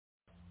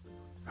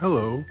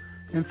Hello,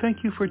 and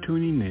thank you for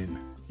tuning in.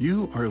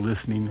 You are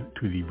listening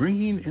to the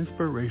Bringing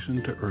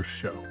Inspiration to Earth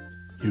show.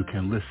 You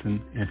can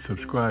listen and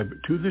subscribe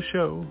to the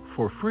show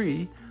for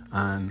free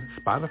on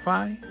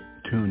Spotify,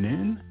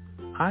 TuneIn,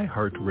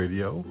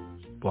 iHeartRadio,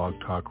 Blog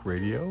Talk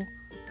Radio,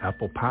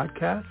 Apple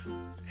Podcasts,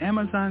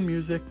 Amazon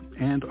Music,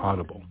 and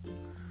Audible.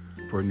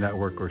 For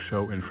network or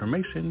show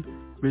information,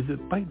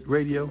 visit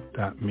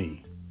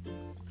biteradio.me.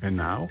 And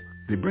now,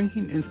 the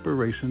Bringing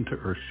Inspiration to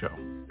Earth show.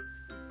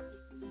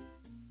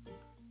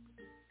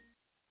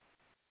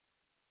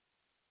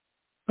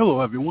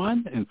 Hello,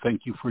 everyone, and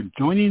thank you for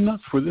joining us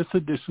for this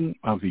edition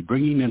of the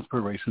Bringing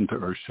Inspiration to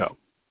Earth show.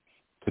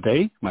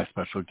 Today, my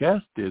special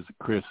guest is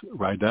Chris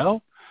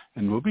Rydell,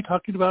 and we'll be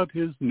talking about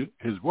his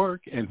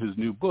work and his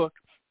new book,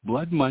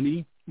 Blood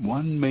Money,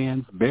 One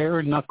Man's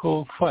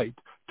Bare-Knuckle Fight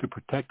to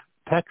Protect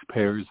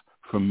Taxpayers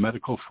from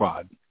Medical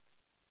Fraud.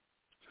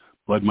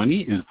 Blood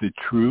Money is the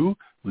true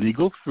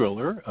legal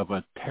thriller of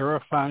a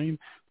terrifying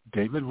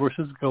David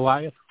versus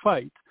Goliath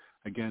fight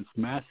against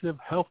massive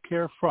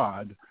healthcare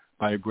fraud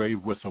by a brave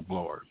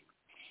whistleblower.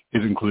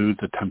 It includes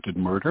attempted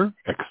murder,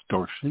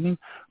 extortion,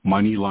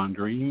 money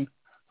laundering,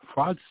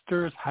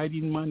 fraudsters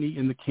hiding money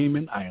in the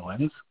Cayman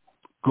Islands,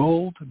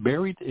 gold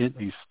buried in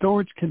a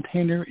storage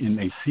container in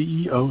a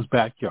CEO's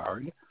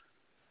backyard,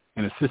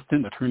 an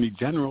assistant attorney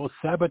general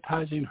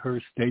sabotaging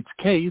her state's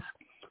case,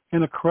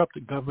 and a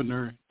corrupt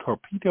governor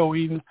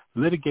torpedoing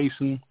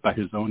litigation by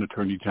his own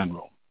attorney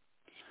general.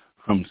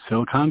 From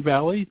Silicon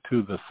Valley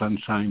to the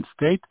Sunshine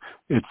State,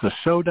 it's a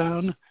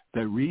showdown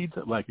that reads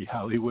like a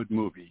Hollywood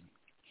movie.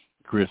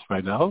 Chris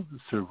Rydell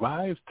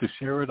survives to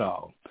share it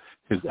all.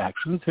 His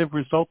actions have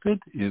resulted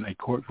in a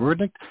court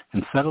verdict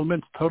and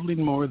settlements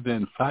totaling more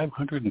than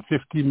 $550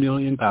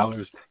 million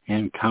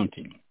and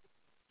counting.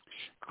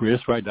 Chris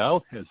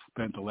Rydell has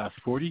spent the last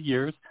 40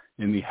 years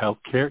in the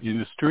healthcare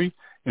industry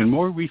and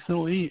more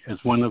recently as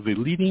one of the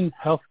leading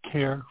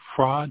healthcare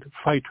fraud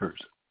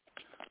fighters.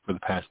 For the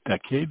past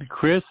decade,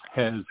 Chris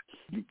has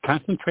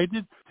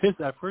concentrated his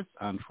efforts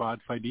on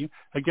fraud fighting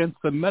against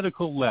the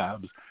medical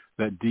labs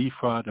that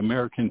defraud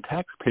American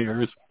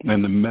taxpayers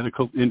and the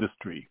medical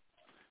industry,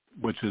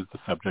 which is the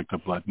subject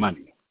of Blood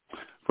Money.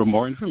 For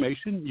more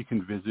information, you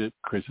can visit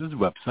Chris's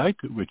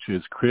website, which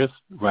is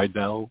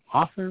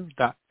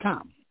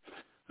chrisrydellauthor.com.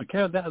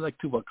 Okay, with that, I'd like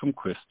to welcome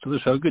Chris to the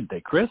show. Good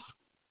day, Chris.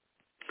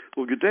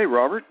 Well, good day,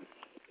 Robert.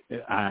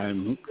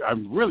 I'm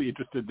really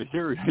interested to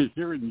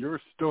hearing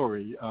your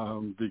story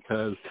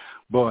because,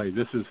 boy,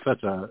 this is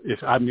such a.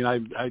 I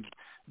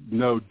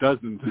know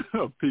dozens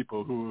of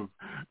people who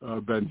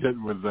have been hit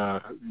with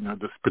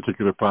this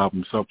particular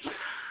problem. So,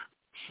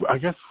 I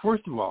guess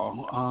first of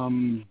all,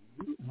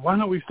 why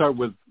don't we start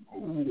with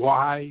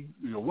why?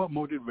 What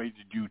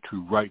motivated you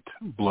to write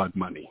Blood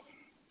Money?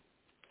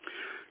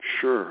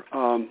 Sure.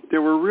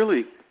 There were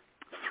really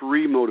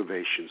three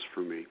motivations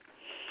for me.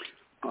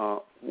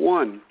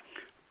 One.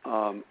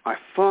 I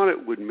thought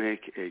it would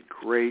make a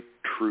great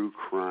true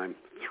crime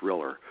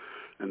thriller,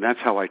 and that's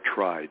how I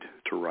tried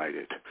to write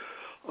it.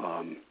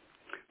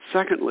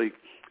 Secondly,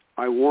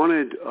 I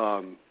wanted,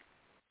 so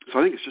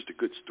I think it's just a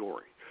good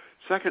story.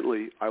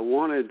 Secondly, I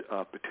wanted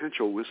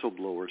potential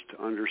whistleblowers to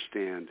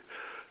understand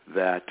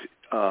that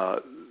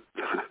the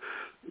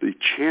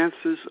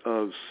chances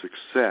of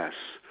success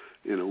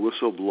in a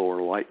whistleblower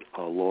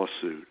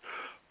lawsuit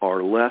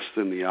are less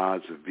than the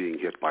odds of being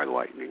hit by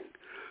lightning,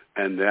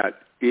 and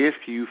that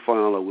if you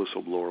file a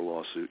whistleblower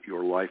lawsuit,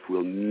 your life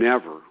will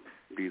never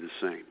be the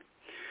same.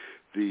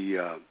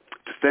 The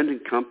defending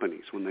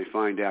companies, when they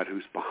find out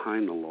who's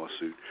behind the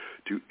lawsuit,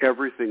 do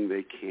everything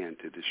they can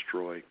to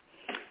destroy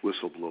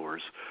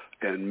whistleblowers,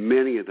 and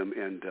many of them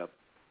end up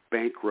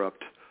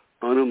bankrupt,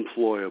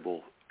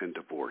 unemployable, and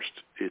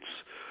divorced.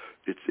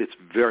 It's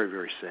very,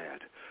 very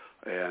sad.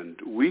 And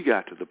we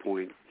got to the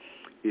point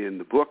in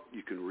the book,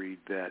 you can read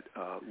that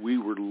we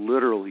were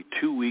literally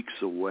 2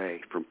 weeks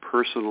away from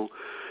personal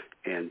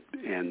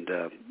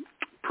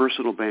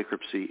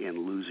bankruptcy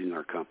and losing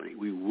our company.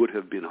 We would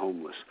have been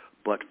homeless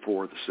but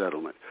for the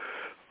settlement.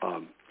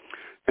 And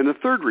the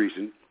third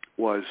reason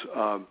was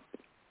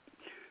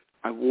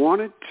I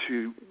wanted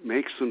to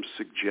make some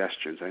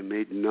suggestions. I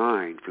made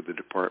 9 for the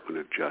Department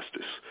of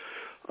Justice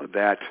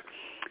that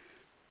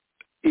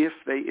if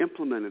they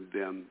implemented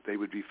them, they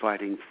would be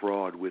fighting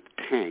fraud with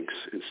tanks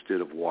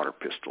instead of water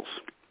pistols.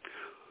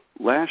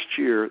 Last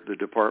year, the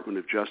Department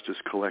of Justice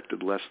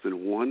collected less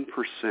than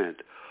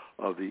 1%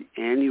 of the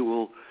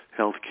annual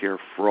healthcare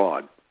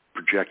fraud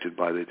projected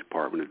by the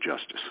Department of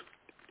Justice.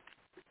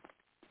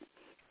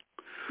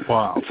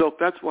 Wow. And so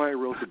that's why I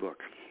wrote the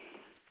book.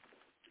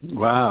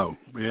 Wow.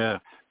 Yeah,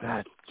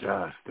 that's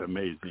just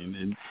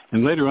amazing.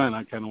 And later on,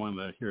 I kind of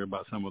wanted to hear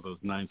about some of those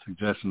 9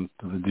 suggestions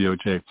to the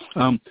DOJ.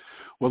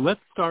 Well,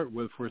 let's start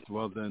with, first of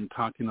all, then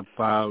talking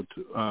about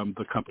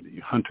the company,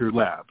 Hunter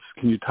Labs.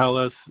 Can you tell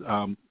us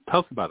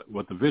about it,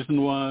 what the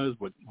vision was,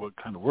 what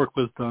kind of work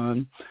was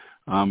done,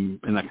 and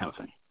that kind of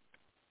thing?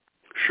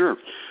 Sure.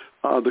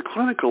 The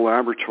clinical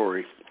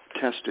laboratory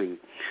testing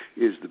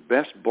is the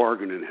best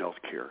bargain in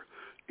healthcare.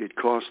 It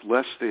costs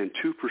less than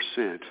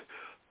 2%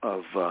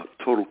 of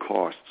total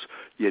costs,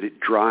 yet it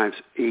drives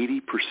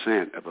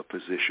 80% of a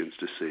physician's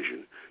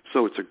decision.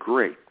 So it's a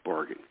great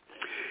bargain.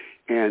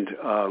 And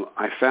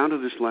I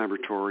founded this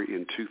laboratory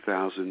in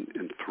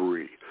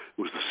 2003. It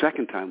was the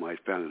second time I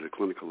founded a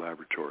clinical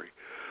laboratory.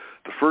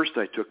 The first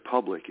I took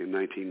public in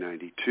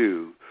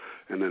 1992,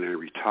 and then I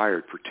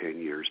retired for 10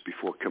 years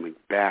before coming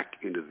back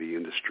into the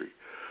industry.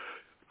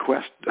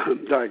 Quest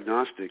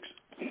Diagnostics,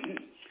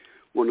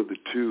 one of the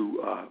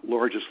two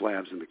largest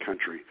labs in the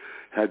country,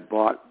 had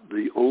bought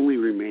the only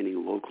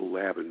remaining local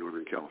lab in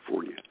Northern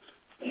California.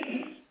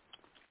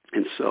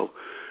 And so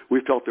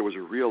we felt there was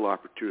a real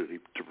opportunity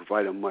to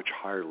provide a much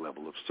higher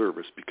level of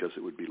service because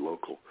it would be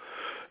local.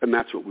 And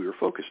that's what we were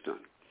focused on.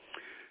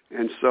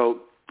 And so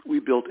we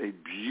built a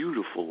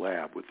beautiful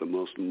lab with the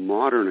most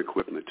modern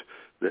equipment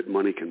that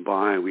money can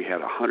buy. We had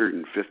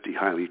 150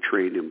 highly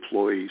trained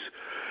employees.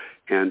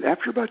 And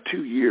after about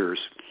 2 years,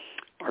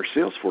 our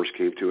sales force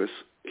came to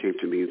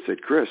me and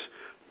said, Chris,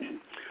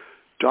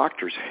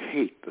 doctors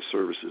hate the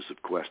services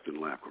of Quest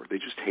and LabCorp. They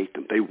just hate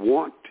them. They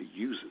want to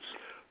use us.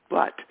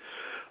 But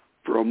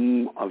for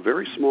a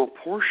very small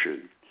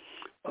portion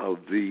of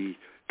the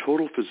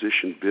total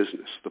physician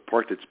business, the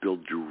part that's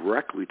billed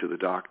directly to the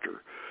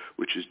doctor,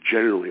 which is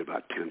generally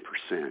about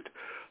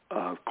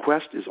 10%,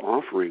 Quest is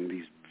offering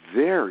these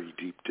very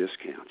deep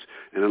discounts.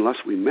 And unless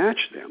we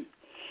match them,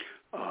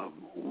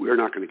 we're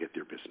not going to get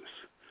their business.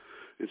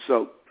 And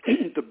so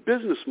the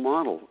business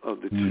model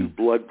of the two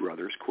blood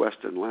brothers, Quest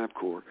and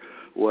LabCorp,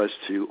 was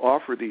to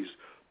offer these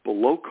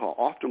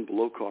often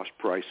below-cost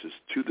prices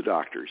to the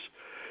doctors,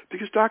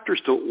 because doctors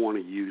don't want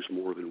to use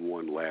more than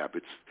one lab.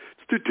 It's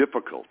too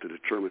difficult to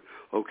determine,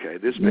 okay,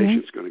 this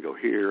patient's going to go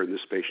here and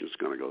this patient's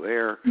going to go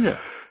there. Yeah.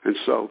 And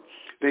so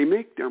they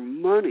make their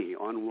money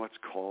on what's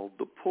called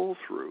the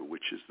pull-through,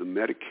 which is the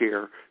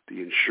Medicare,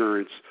 the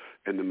insurance,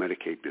 and the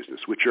Medicaid business,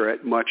 which are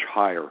at much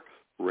higher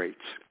rates.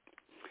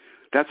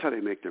 That's how they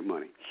make their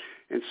money.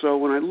 And so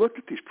when I looked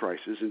at these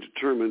prices and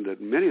determined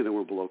that many of them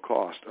were below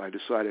cost, I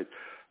decided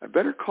I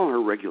better call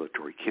our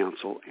regulatory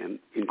counsel and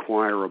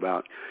inquire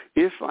about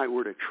if I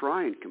were to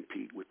try and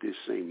compete with this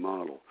same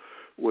model,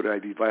 would I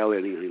be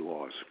violating any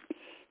laws?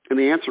 And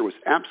the answer was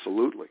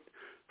absolutely.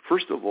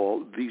 First of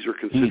all, these are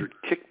considered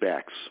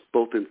kickbacks,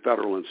 both in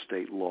federal and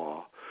state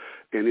law.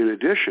 And in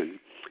addition,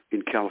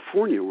 in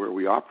California, where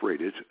we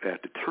operated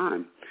at the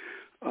time,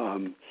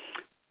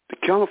 the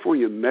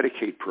California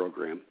Medicaid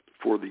program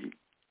for the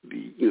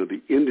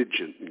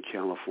indigent in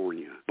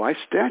California, by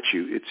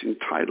statute, it's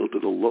entitled to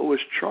the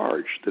lowest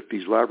charge that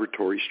these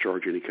laboratories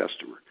charge any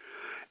customer.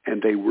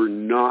 And they were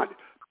not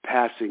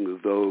passing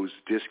those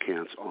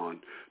discounts on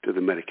to the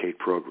Medicaid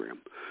program.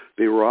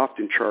 They were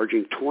often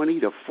charging 20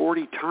 to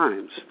 40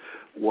 times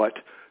what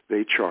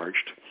they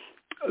charged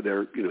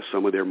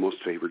some of their most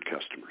favored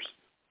customers.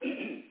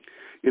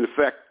 In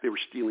effect, they were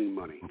stealing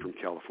money from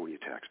California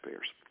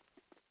taxpayers.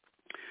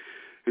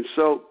 And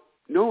so,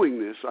 knowing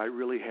this, I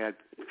really had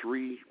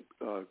three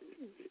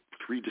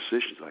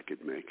decisions I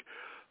could make.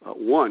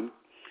 One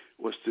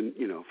was to,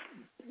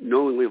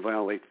 knowingly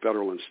violate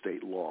federal and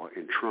state law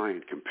and try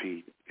and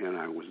compete, and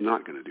I was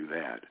not going to do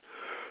that.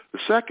 The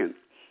second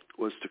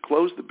was to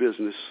close the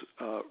business,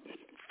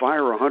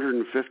 fire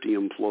 150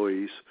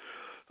 employees,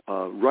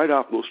 write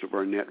off most of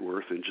our net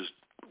worth, and just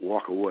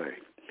walk away.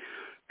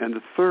 And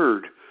the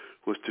third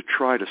was to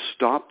try to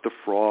stop the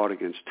fraud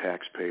against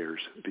taxpayers,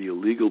 the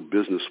illegal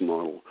business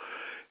model,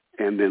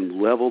 and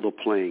then level the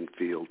playing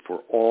field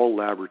for all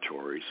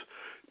laboratories,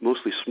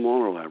 mostly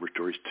smaller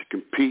laboratories, to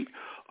compete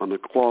on the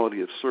quality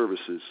of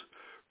services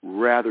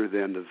rather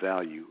than the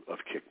value of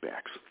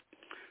kickbacks.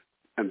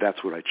 And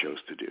that's what I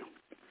chose to do.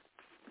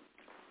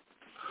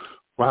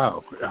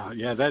 Wow.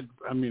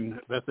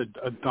 That's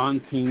a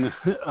daunting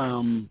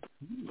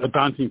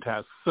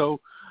task. So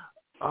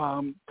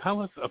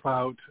tell us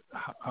about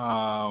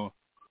how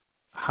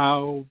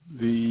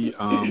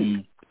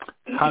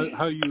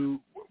you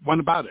went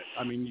about it.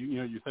 I mean,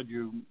 you said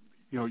you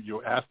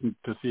asked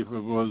to see if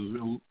it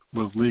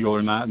was legal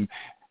or not, and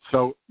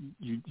so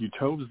you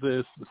chose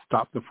this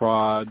stop the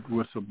fraud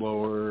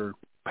whistleblower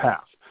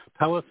path.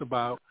 Tell us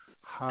about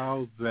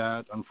how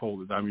that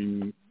unfolded. I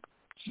mean,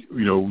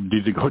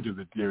 did you go to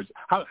the years?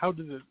 How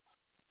did it?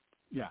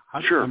 Yeah.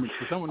 Sure. I mean,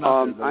 for someone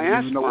else, I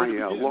asked my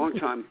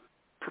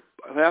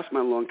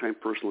longtime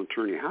personal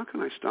attorney, how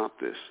can I stop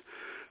this?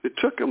 It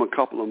took him a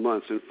couple of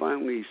months, and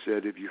finally he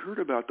said, have you heard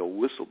about the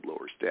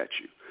whistleblower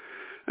statute?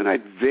 And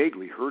I'd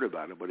vaguely heard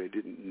about it, but I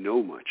didn't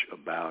know much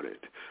about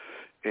it.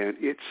 And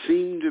it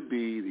seemed to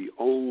be the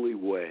only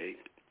way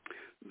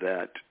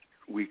that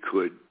we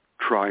could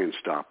try and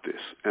stop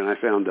this. And I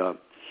found a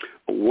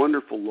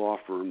wonderful law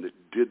firm that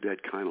did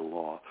that kind of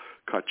law,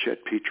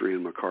 Cotchett, Petrie,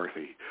 and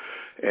McCarthy.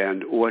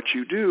 And what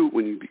you do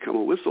when you become a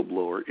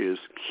whistleblower is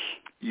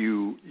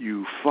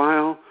you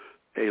file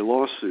a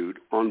lawsuit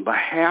on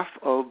behalf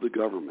of the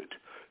government.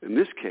 In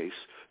this case,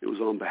 it was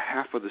on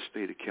behalf of the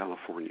state of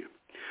California.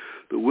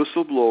 The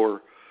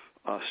whistleblower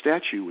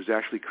statute was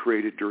actually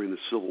created during the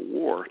Civil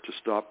War to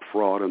stop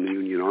fraud on the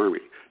Union Army.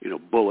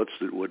 Bullets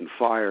that wouldn't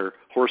fire,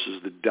 horses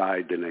that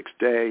died the next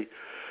day.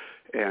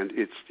 And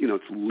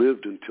it's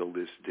lived until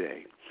this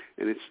day.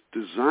 And it's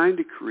designed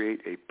to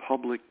create a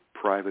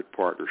public-private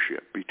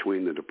partnership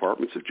between the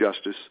Departments of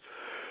Justice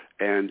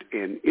and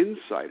an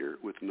insider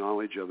with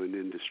knowledge of an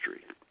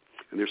industry.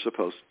 And they're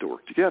supposed to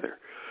work together.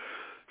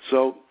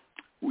 So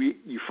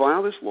you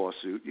file this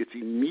lawsuit. It's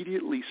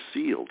immediately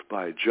sealed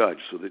by a judge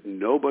so that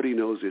nobody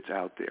knows it's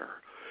out there,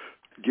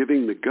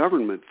 giving the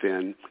government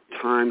then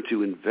time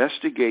to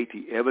investigate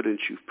the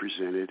evidence you've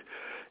presented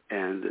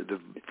and the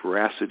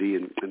veracity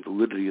and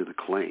validity of the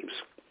claims.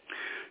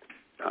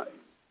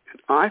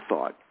 I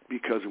thought,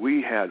 because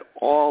we had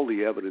all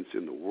the evidence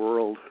in the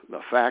world,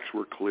 the facts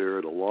were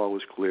clear, the law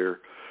was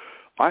clear,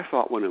 I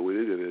thought when I went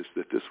into this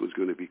that this was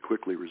going to be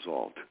quickly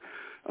resolved.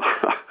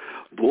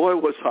 Boy,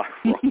 was I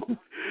wrong.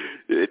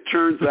 It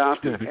turns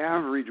out the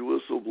average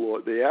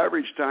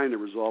time to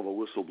resolve a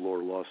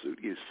whistleblower lawsuit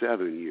is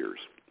 7 years.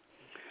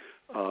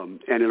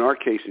 And in our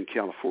case in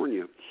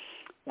California,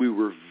 we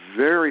were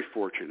very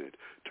fortunate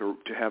to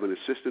have an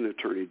assistant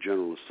attorney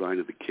general assigned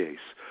to the case.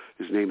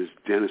 His name is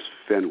Dennis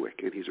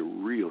Fenwick, and he's a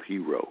real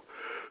hero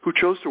who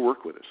chose to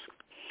work with us.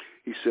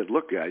 He said,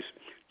 look, guys,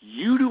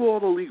 you do all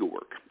the legal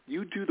work.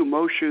 You do the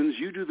motions.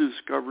 You do the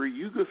discovery.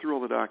 You go through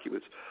all the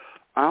documents.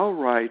 I'll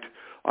write.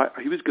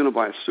 He was going to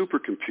buy a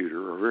supercomputer,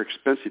 or a very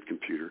expensive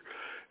computer,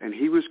 and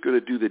he was going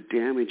to do the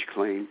damage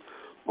claim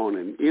on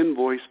an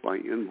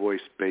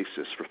invoice-by-invoice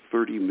basis for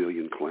 30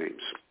 million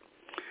claims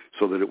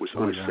so that it was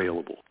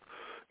unassailable.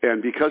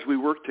 And because we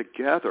worked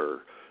together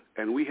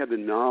and we had the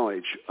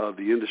knowledge of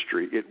the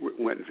industry, it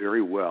went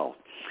very well.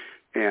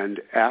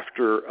 And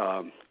after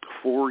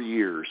 4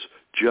 years,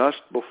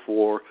 just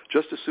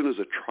as soon as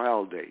a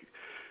trial date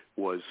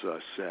was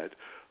set,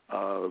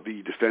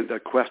 the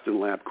Quest and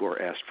LabCorp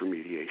asked for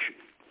mediation.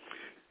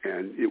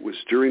 And it was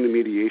during the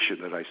mediation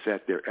that I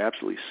sat there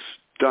absolutely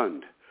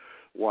stunned,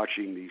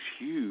 watching these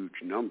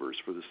huge numbers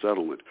for the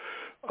settlement,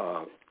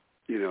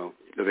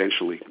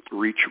 eventually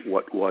reach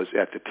what was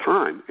at the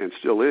time, and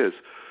still is,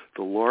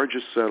 the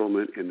largest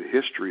settlement in the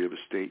history of a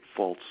state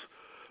false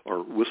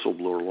or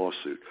whistleblower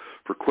lawsuit.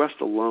 For Quest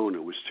alone,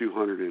 it was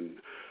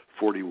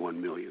 $241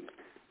 million.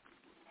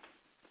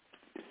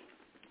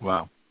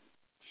 Wow.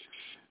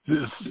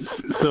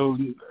 So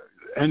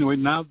anyway,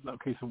 now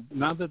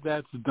that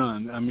that's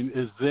done, I mean,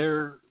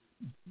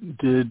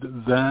 did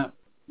that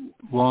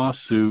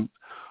lawsuit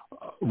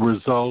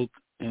result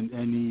in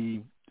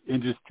any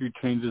industry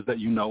changes that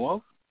you know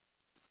of?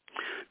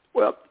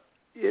 Well,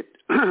 it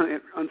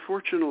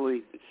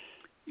unfortunately,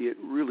 it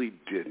really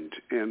didn't.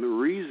 And the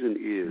reason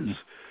is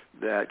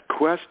that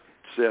Quest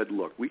said,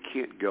 look, we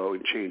can't go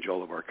and change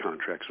all of our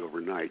contracts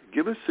overnight.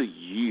 Give us a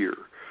year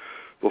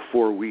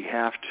before we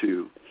have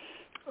to,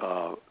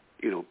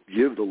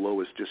 give the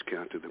lowest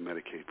discount to the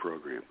Medicaid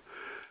program.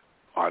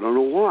 I don't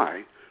know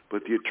why,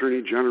 but the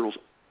Attorney General's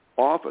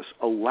office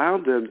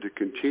allowed them to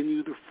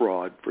continue the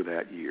fraud for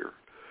that year.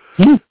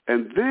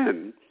 And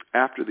then,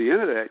 after the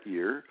end of that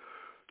year,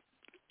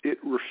 it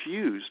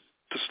refused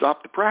to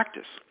stop the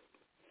practice.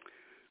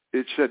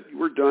 It said,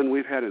 we're done,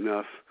 we've had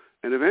enough.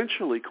 And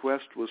eventually,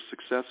 Quest was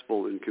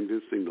successful in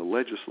convincing the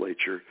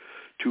legislature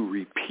to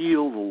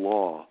repeal the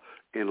law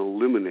and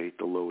eliminate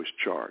the lowest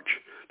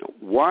charge. Now,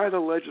 why the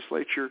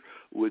legislature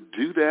would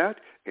do that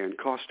and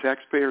cost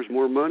taxpayers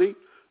more money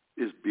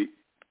is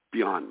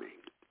beyond me.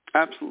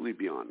 Absolutely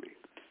beyond me.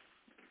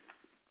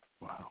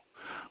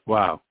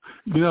 Wow.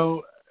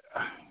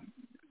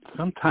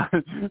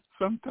 Sometimes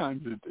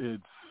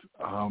it's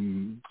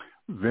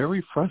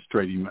very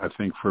frustrating, I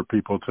think, for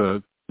people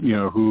to,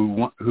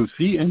 who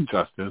see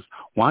injustice,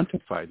 want to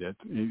fight it,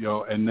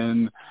 and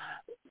then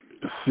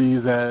see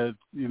that,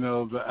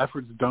 the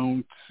efforts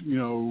don't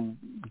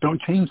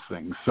change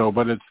things. So,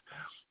 but it's,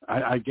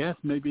 I guess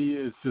maybe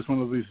it's just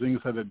one of these things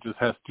that it just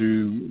has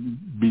to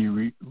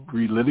be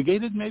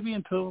relitigated maybe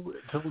until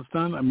it's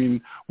done. I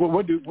mean,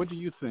 what do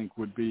you think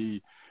would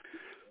be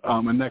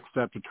a next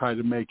step to try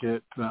to make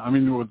it?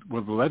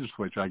 With the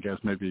legislature, I guess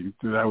maybe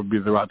that would be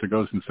the route to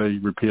go, since they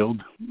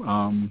repealed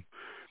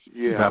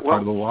that part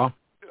of the law.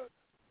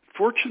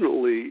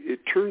 Fortunately,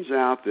 it turns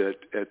out that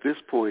at this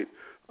point,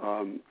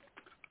 the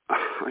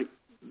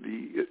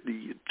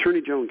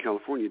Attorney General in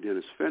California,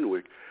 Dennis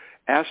Fenwick,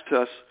 asked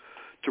us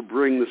to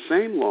bring the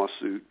same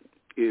lawsuit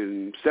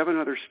in 7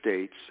 other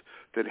states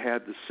that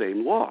had the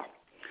same law.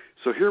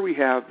 So here we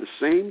have the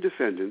same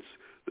defendants,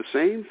 the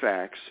same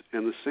facts,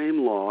 and the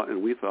same law,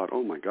 and we thought,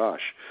 oh my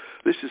gosh,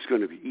 this is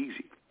going to be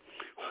easy.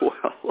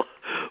 Well,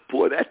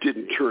 boy, that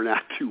didn't turn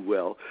out too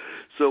well.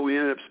 So we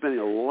ended up spending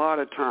a lot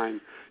of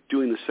time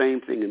doing the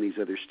same thing in these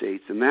other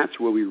states, and that's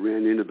where we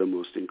ran into the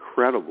most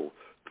incredible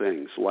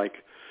things,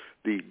 like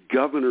the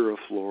governor of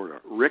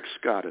Florida, Rick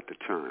Scott at the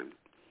time,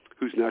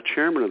 who's now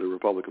chairman of the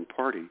Republican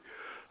Party,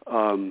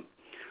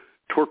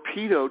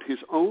 torpedoed his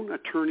own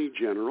attorney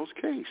general's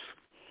case.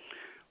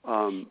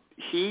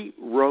 He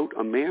wrote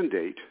a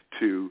mandate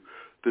to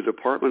the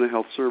Department of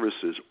Health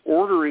Services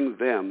ordering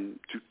them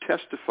to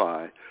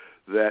testify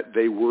that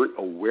they weren't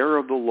aware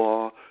of the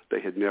law,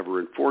 they had never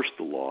enforced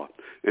the law,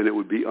 and it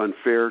would be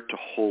unfair to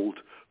hold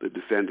the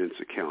defendants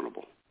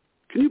accountable.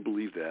 Can you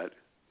believe that?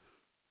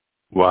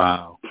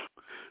 Wow.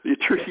 The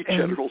Attorney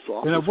General's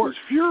office was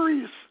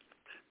furious.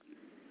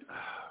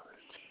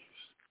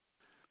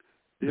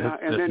 Yeah,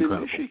 and then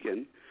incredible.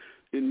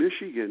 in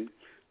Michigan,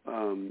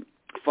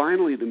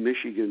 finally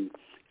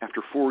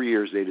after 4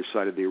 years, they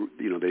decided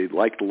they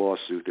liked the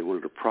lawsuit. They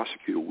wanted to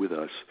prosecute it with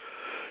us,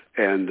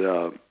 and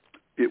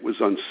it was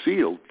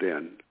unsealed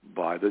then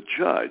by the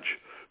judge,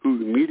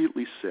 who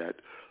immediately set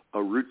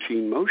a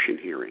routine motion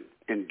hearing.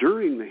 And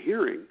during the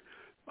hearing,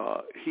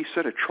 he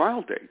set a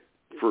trial date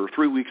for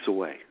 3 weeks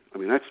away. I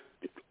mean, that's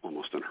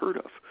almost unheard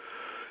of.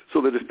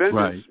 So the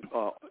defendants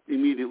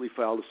immediately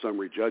filed a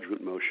summary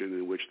judgment motion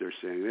in which they're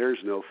saying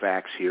there's no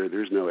facts here,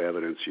 there's no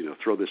evidence,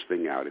 throw this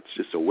thing out. It's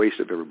just a waste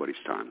of everybody's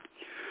time.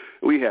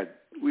 We had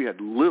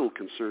little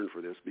concern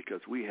for this because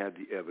we had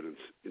the evidence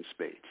in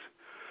spades.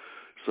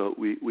 So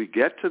we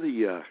get to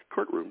the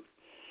courtroom,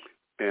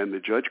 and the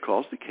judge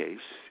calls the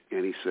case,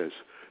 and he says,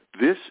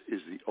 "This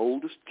is the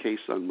oldest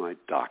case on my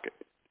docket.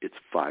 It's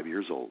 5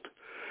 years old.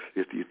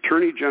 If the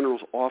Attorney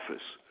General's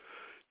office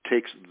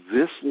takes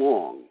this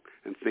long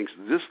and thinks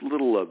this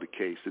little of the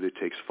case, that it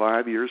takes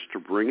 5 years to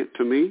bring it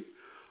to me,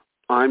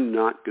 I'm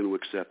not going to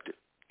accept it.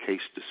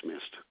 Case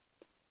dismissed."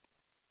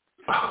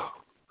 Oh,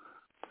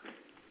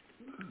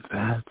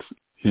 that's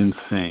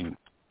insane.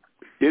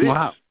 It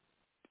wow.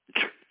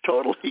 is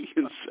totally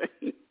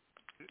insane.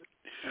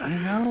 I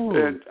know.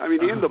 And, I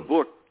mean, in the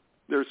book,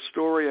 there's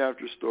story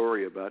after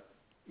story about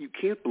you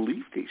can't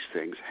believe these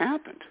things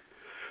happened.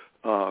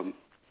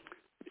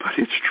 But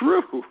it's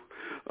true.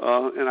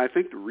 And I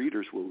think the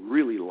readers will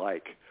really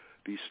like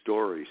these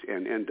stories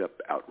and end up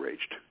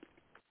outraged.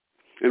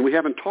 And we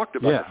haven't talked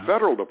about the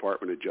Federal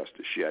Department of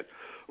Justice yet,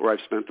 where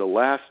I've spent the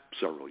last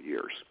several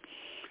years.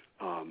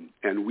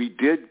 And we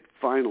did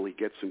finally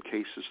get some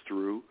cases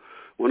through.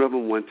 One of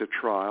them went to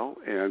trial,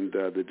 and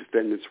the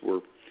defendants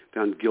were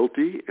found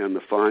guilty, and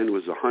the fine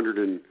was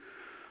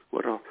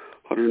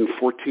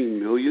 $114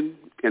 million.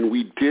 And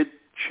we did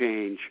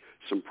change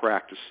some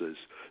practices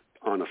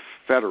on a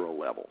federal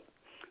level.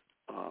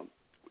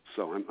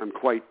 So I'm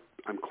quite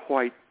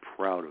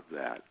proud of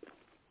that.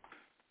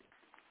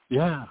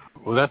 Yeah,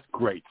 well, that's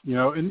great.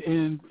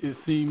 And it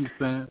seems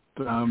that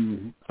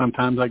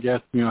sometimes, I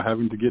guess,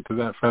 having to get to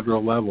that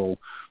federal level,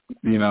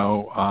 I mean,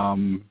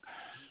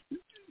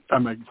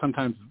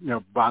 sometimes,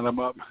 bottom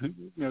up,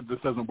 this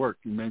doesn't work.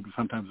 Maybe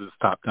sometimes it's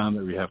top down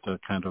that we have to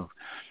kind of,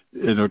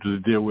 in order to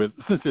deal with,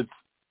 since it's,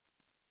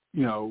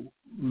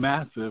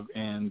 massive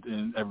and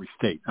in every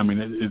state. I mean,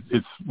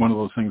 it's one of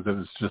those things that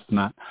is just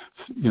not,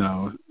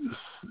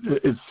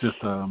 it's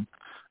just an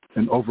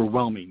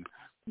overwhelming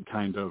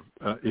kind of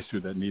issue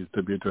that needs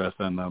to be addressed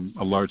on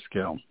a large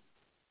scale.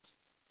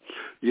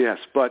 Yes,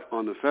 but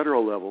on the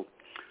federal level,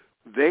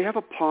 they have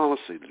a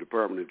policy, the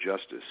Department of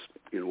Justice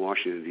in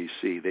Washington,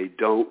 D.C. They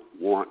don't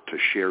want to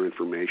share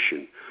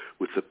information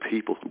with the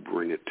people who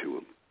bring it to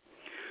them.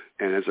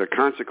 And as a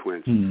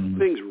consequence,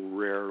 things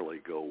rarely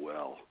go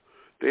well.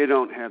 They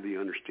don't have the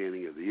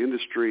understanding of the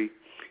industry.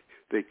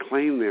 They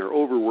claim they're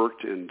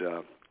overworked and,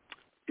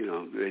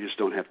 they just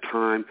don't have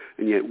time.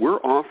 And yet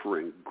we're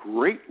offering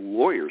great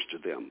lawyers to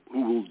them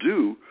who will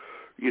do,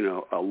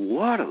 a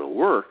lot of the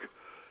work,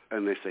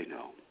 and they say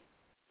no.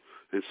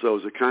 And so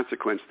as a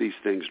consequence, these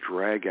things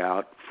drag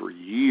out for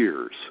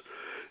years.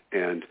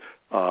 And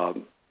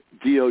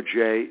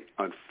DOJ,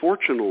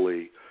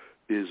 unfortunately,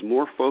 is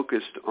more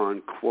focused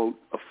on, quote,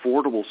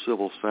 affordable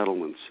civil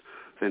settlements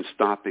than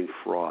stopping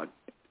fraud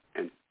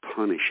and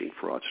punishing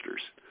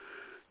fraudsters.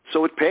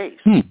 So it pays.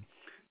 And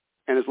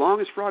as long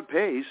as fraud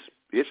pays,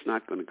 it's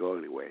not going to go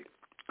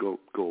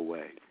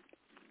away.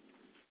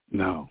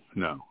 No.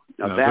 Now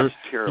that's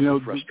terribly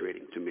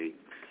frustrating to me.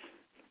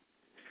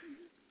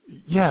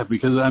 Yeah,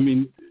 because, I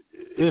mean,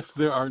 if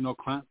there are no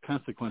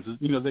consequences,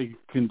 they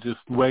can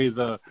just weigh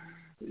the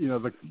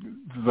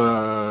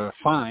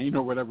fine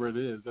or whatever it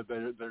is that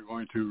they're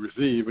going to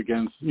receive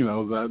against,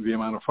 the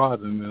amount of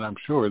fraud. And then I'm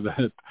sure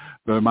that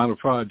the amount of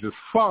fraud just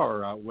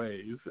far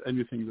outweighs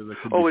anything that they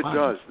could be fined. It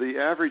does. The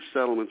average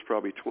settlement's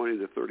probably 20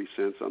 to 30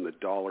 cents on the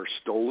dollar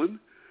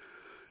stolen.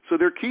 So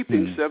they're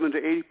keeping 7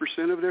 to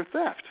 80% of their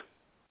theft.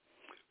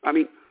 I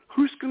mean,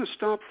 who's going to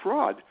stop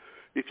fraud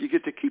if you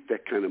get to keep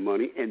that kind of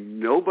money and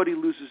nobody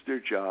loses their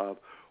job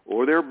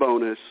or their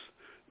bonus?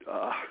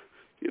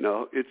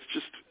 It's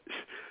just,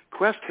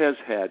 Quest has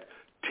had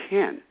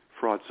 10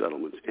 fraud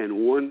settlements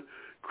and 1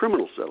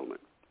 criminal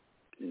settlement.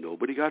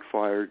 Nobody got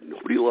fired.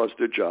 Nobody lost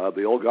their job.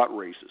 They all got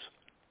raises.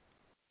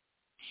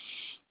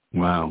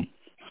 Wow.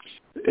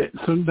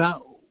 So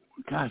now,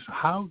 gosh,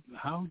 how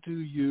do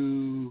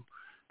you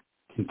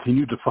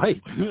continue to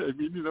fight? I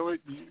mean,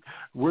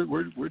 where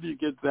do you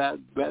get that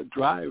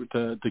drive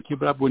to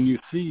keep it up when you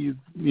see,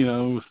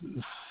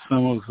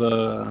 some of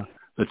the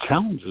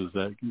challenges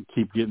that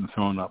keep getting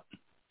thrown up?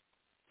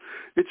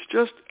 It's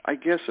just, I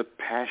guess, a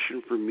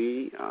passion for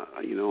me.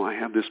 I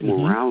have this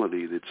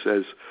morality that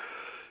says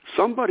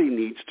somebody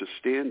needs to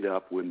stand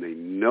up when they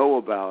know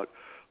about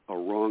a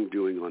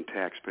wrongdoing on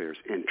taxpayers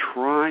and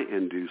try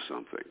and do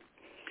something.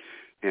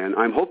 And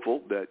I'm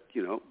hopeful that,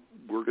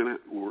 we're going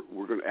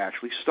to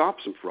actually stop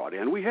some fraud,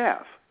 and we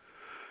have.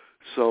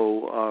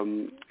 So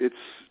it's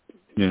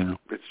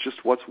just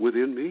what's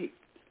within me.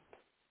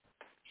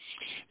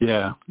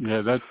 Yeah,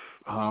 that's,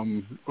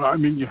 well, I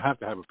mean, you have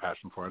to have a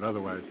passion for it.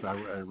 Otherwise,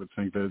 I would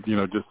think that,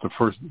 just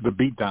the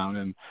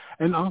beatdown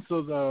and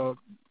also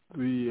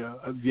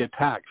the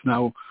attacks.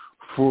 Now,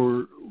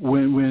 for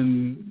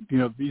when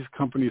these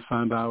companies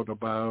found out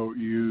about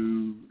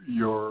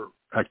your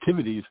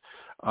activities,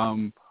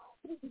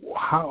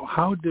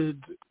 how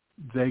did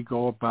they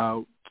go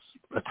about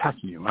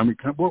attacking you? I mean,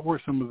 what were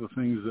some of the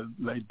things that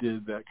they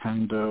did that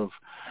kind of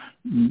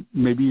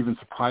maybe even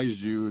surprised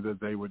you that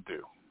they would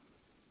do?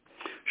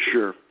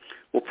 Sure.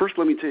 Well, first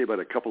let me tell you about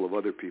a couple of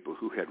other people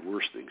who had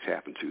worse things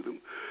happen to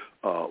them.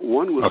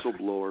 One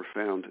whistleblower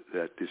found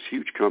that this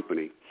huge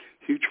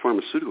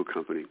pharmaceutical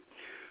company,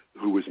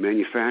 who was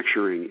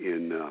manufacturing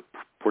in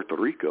Puerto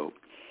Rico,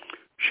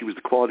 she was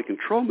the quality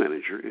control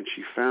manager, and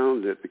she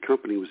found that the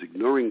company was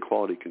ignoring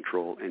quality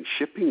control and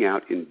shipping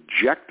out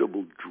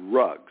injectable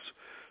drugs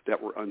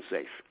that were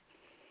unsafe.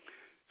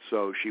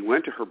 So she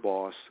went to her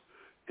boss,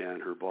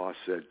 and her boss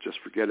said, just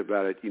forget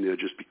about it,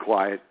 just be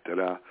quiet,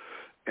 ta-da.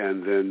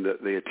 And then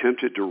they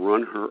attempted to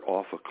run her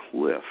off a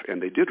cliff,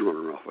 and they did run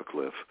her off a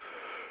cliff,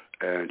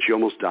 and she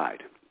almost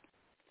died.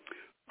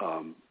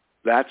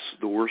 That's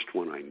the worst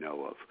one I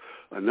know of.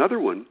 Another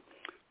one,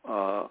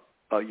 a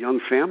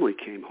young family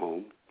came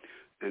home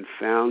and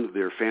found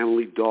their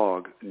family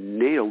dog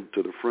nailed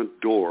to the front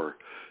door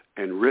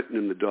and written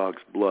in the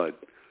dog's blood,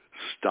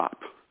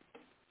 "Stop."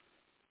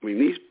 I mean,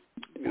 these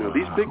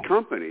big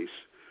companies,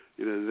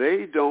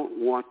 they don't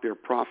want their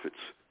profits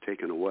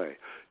taken away.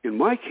 In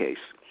my case,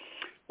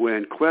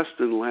 when Quest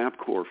and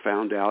LabCorp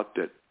found out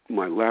that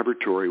my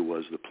laboratory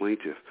was the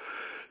plaintiff,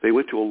 they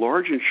went to a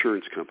large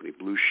insurance company,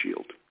 Blue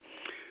Shield.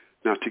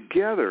 Now,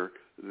 together,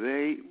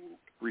 they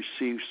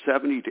received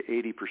 70 to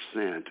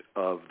 80%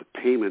 of the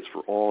payments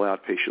for all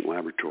outpatient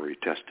laboratory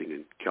testing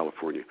in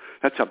California.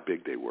 That's how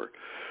big they were.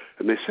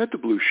 And they said to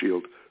Blue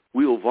Shield,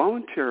 we will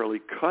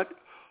voluntarily cut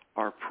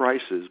our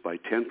prices by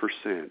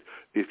 10%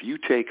 if you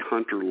take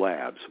Hunter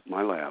Labs,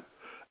 my lab,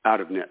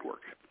 out of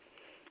network.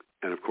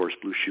 And, of course,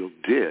 Blue Shield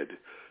did.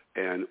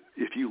 And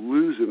if you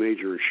lose a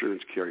major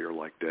insurance carrier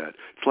like that,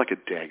 it's like a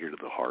dagger to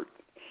the heart.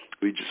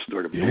 We just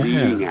started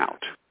bleeding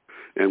out,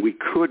 and we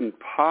couldn't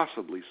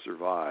possibly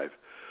survive.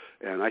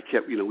 And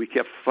we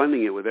kept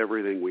funding it with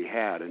everything we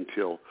had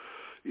until,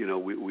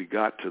 we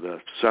got to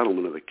the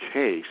settlement of the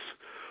case.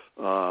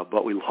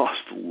 But we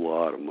lost a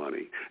lot of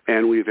money,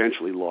 and we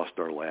eventually lost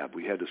our lab.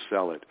 We had to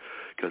sell it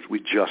because we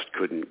just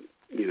couldn't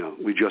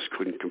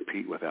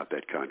compete without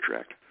that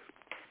contract.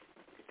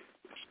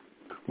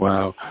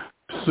 Wow.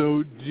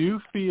 So do you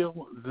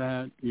feel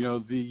that,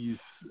 these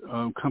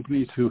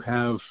companies who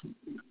have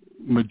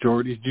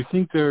majorities, do you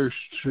think there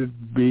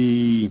should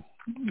be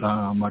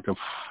like a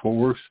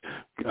forced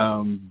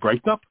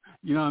breakup?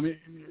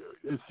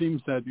 It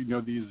seems that,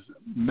 these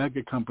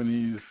mega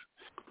companies,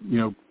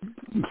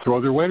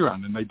 throw their weight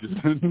around and they just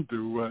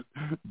do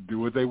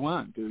what they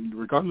want,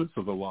 regardless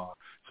of the law.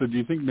 So do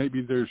you think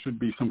maybe there should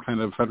be some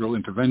kind of federal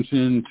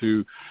intervention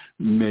to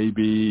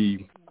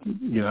maybe,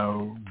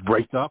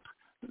 break up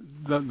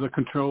the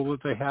control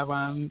that they have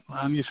on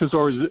issues,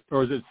 or is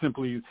it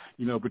simply,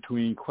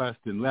 between Quest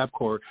and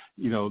LabCorp,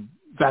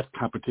 that's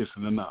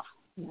competition enough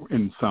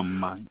in some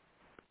mind?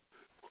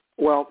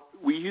 Well,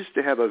 we used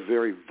to have a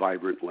very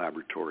vibrant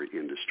laboratory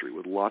industry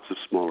with lots of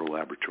smaller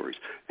laboratories,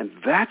 and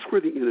that's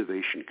where the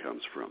innovation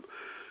comes from.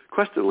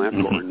 Quest and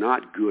LabCorp are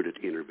not good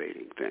at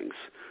innovating things.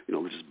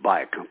 We just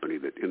buy a company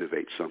that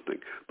innovates something.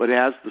 But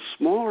as the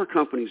smaller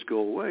companies go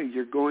away,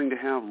 you're going to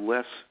have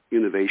less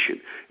innovation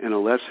and a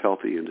less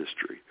healthy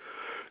industry.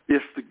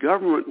 If the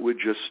government would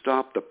just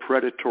stop the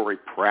predatory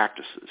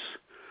practices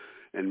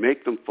and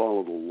make them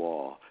follow the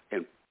law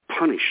and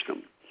punish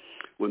them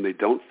when they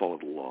don't follow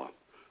the law,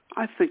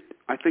 I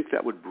think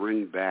that would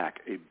bring back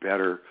a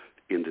better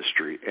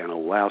industry and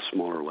allow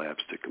smaller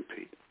labs to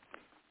compete.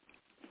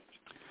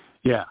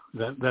 Yeah,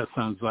 that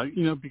sounds like,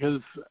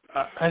 because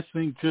I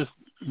think just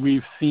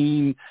we've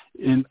seen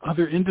in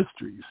other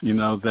industries,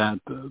 that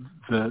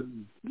the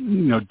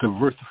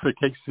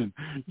diversification,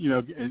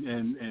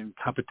 and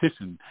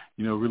competition,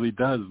 really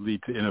does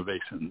lead to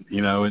innovation,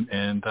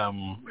 and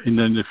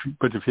then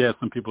if you have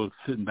some people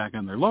sitting back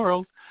on their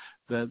laurels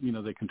that,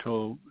 they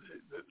control,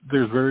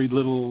 there's very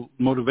little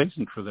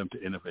motivation for them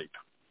to innovate.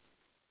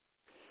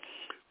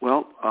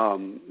 Well,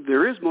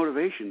 there is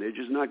motivation. They're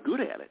just not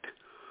good at it.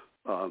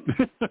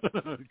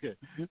 Okay.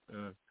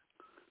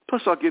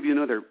 Plus, I'll give you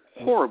another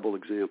horrible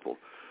example.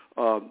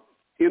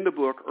 In the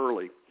book,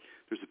 Early,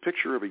 there's a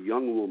picture of a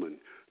young woman,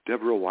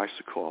 Deborah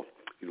Weissakal,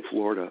 in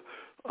Florida,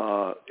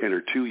 and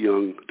her two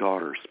young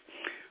daughters.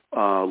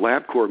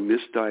 LabCorp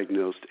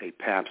misdiagnosed a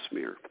pap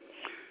smear.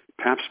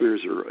 Pap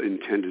smears are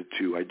intended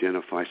to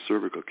identify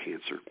cervical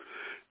cancer.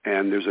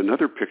 And there's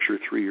another picture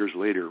 3 years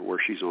later where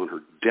she's on her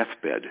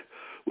deathbed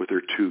with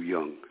her two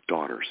young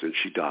daughters, and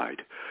she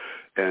died.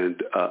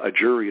 And a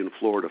jury in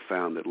Florida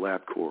found that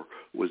LabCorp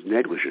was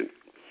negligent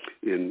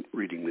in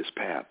reading this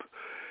pap.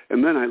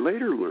 And then I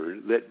later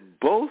learned that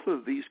both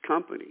of these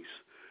companies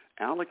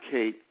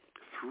allocate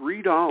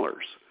 $3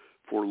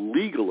 for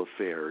legal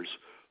affairs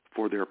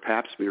for their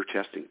pap smear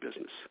testing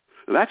business.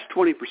 Now, that's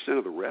 20%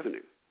 of the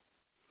revenue.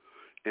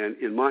 And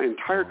in my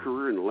entire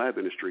career in the lab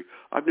industry,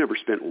 I've never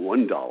spent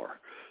 $1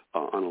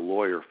 on a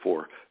lawyer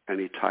for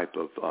any type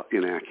of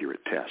inaccurate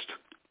test.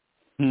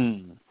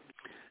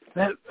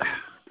 That,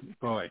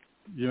 boy,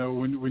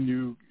 when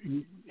you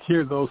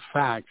hear those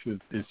facts,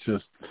 it's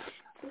just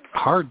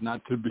hard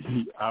not to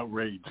be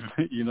outraged,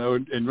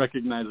 and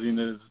recognizing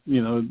that,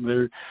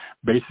 they're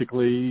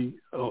basically,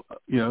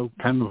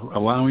 kind of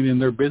allowing in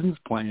their business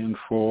plan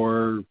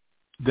for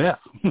death,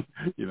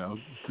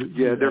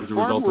 they're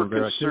far more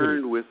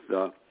concerned with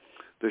the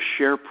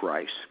share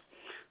price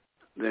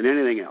than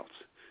anything else.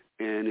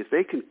 And if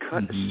they can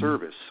cut a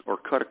service or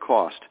cut a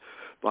cost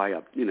by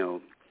a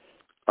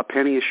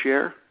penny a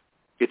share,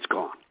 it's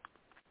gone.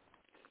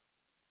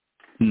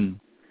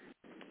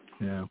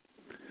 Yeah.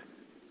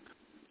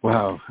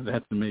 Wow,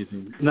 that's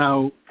amazing.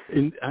 Now,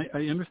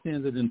 I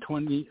understand that in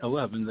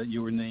 2011 that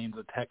you were named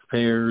the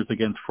Taxpayers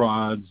Against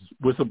Frauds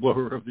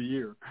Whistleblower of the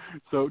Year.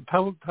 So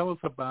tell us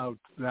about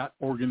that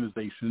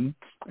organization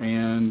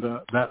and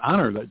that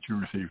honor that you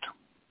received.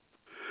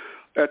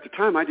 At the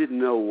time, I didn't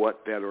know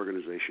what that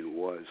organization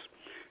was.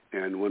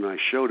 And when I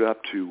showed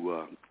up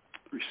to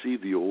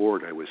receive the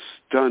award, I was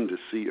stunned to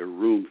see a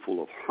room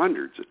full of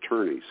hundreds of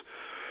attorneys,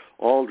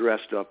 all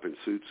dressed up in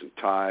suits and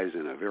ties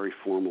in a very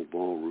formal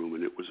ballroom,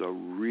 and it was a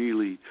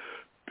really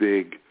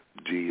big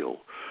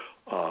deal.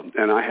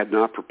 And I had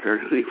not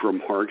prepared any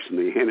remarks, and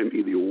they handed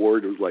me the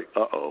award. It was like,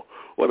 uh-oh,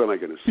 what am I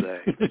going to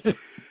say?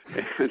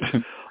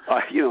 And,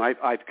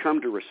 I've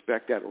come to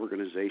respect that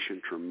organization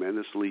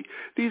tremendously.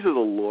 These are the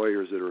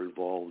lawyers that are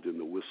involved in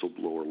the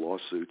whistleblower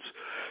lawsuits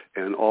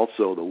and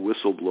also the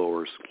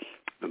whistleblowers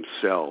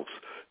themselves.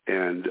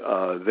 And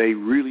they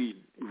really,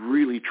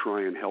 really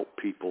try and help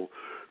people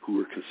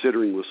who are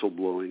considering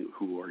whistleblowing,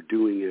 who are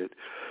doing it.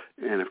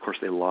 And, of course,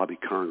 they lobby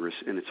Congress,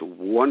 and it's a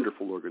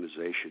wonderful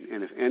organization.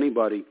 And if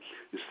anybody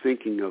is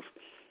thinking of,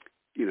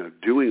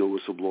 doing a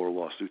whistleblower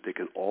lawsuit, they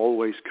can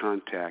always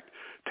contact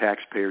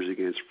Taxpayers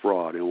Against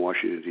Fraud in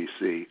Washington,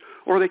 D.C.,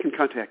 or they can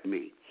contact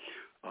me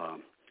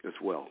as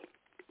well.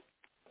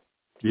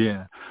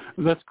 Yeah,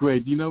 that's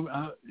great.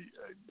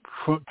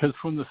 Because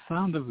from the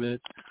sound of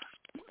it,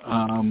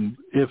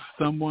 if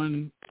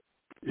someone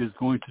is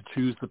going to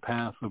choose the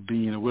path of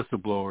being a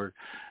whistleblower,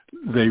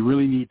 they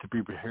really need to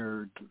be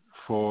prepared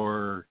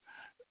for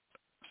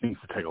things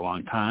to take a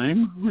long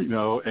time,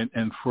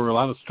 and for a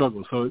lot of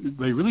struggle. So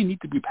they really need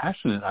to be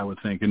passionate, I would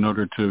think, in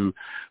order to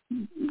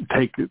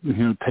take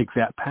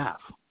that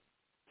path.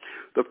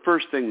 The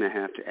first thing they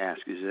have to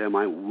ask is, am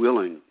I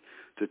willing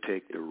to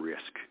take the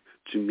risk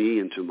to me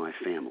and to my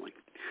family?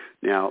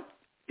 Now,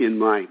 in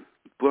my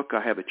book,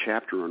 I have a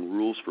chapter on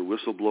rules for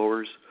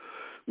whistleblowers,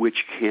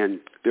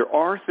 there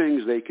are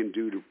things they can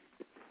do to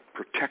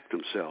protect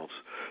themselves,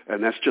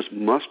 and that's just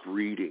must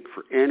reading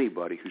for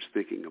anybody who's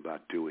thinking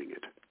about doing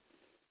it.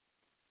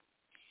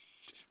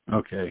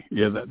 Okay,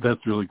 yeah,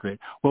 that's really great.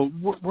 Well,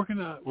 we're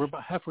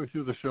about halfway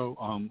through the show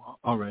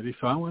already,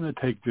 so I want to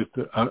take just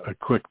a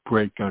quick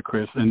break,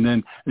 Chris, and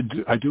then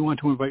I do want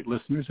to invite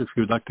listeners, if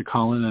you would like to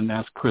call in and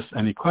ask Chris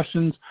any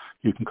questions,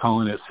 you can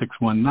call in at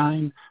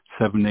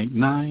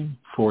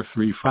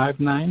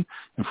 619-789-4359,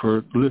 and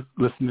for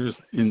listeners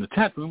in the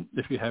chat room,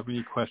 if you have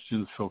any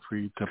questions, feel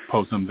free to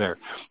pose them there.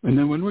 And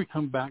then when we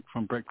come back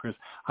from break, Chris,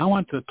 I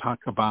want to talk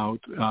about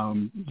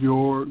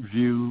your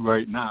view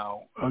right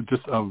now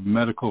just of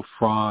medical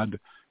fraud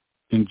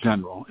in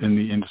general in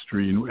the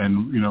industry,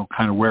 and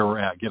kind of where we're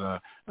at. Get a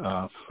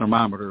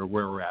thermometer of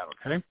where we're at.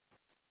 Okay.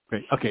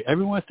 Great. Okay.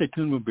 Everyone, stay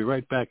tuned. We'll be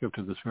right back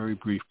after this very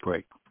brief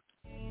break.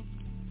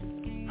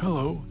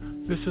 Hello,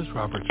 this is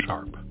Robert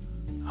Sharp.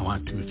 I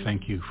want to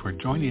thank you for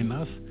joining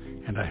us,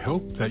 and I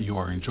hope that you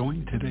are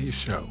enjoying today's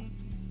show.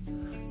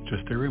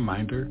 Just a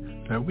reminder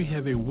that we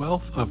have a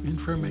wealth of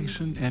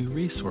information and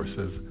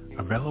resources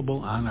available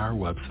on our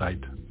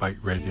website,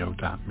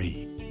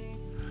 biteradio.me.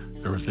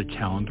 There is a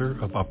calendar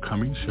of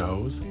upcoming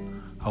shows,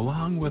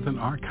 along with an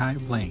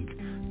archive link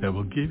that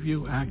will give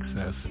you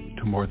access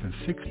to more than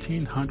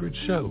 1,600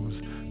 shows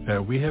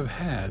that we have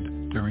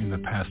had during the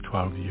past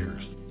 12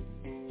 years.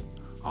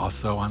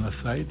 Also on the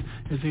site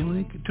is a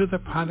link to the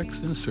products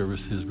and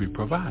services we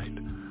provide: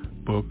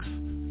 books,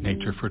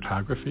 nature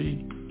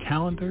photography,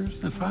 calendars,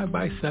 and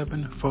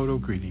 5x7 photo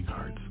greeting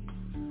cards.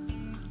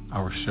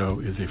 Our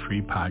show is a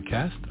free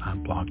podcast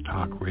on Blog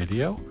Talk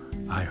Radio,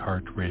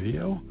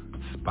 iHeartRadio,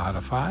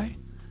 Spotify,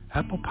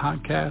 Apple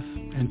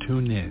Podcasts, and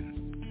TuneIn.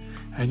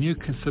 And you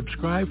can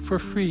subscribe for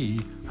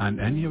free on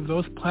any of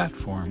those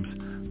platforms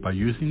by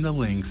using the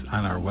links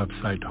on our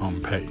website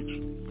homepage.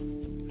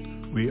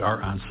 We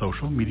are on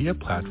social media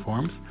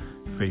platforms,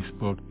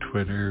 Facebook,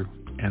 Twitter,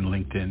 and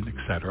LinkedIn,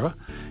 etc.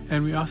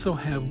 And we also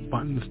have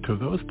buttons to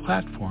those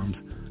platforms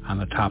on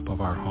the top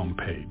of our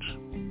homepage.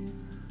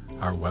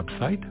 Our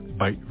website,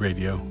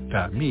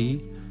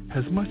 biteradio.me,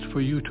 has much for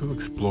you to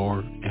explore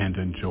and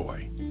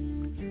enjoy.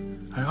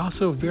 I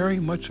also very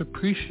much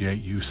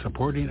appreciate you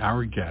supporting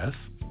our guests,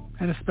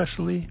 and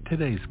especially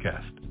today's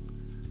guest.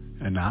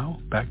 And now,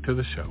 back to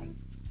the show.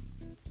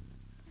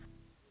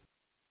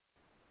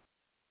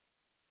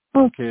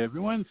 Okay,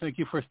 everyone, thank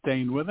you for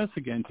staying with us.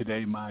 Again,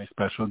 today my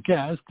special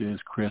guest is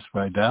Chris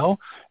Rydell,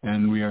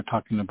 and we are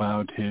talking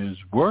about his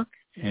work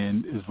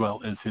and as well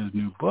as his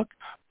new book,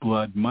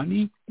 Blood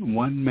Money,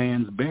 One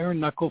Man's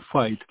Bare-Knuckle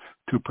Fight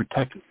to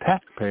Protect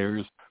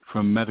Taxpayers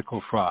from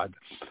Medical Fraud.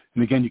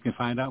 And again, you can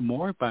find out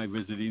more by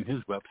visiting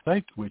his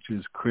website, which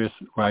is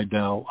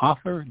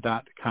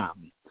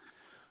chrisrydellauthor.com.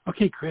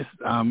 Okay, Chris,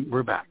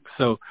 we're back.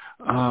 So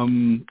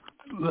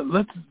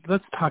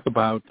let's talk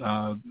about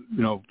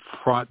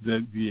fraud,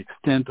 the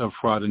extent of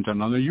fraud in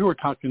general. Now, you were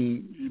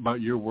talking about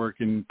your work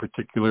in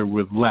particular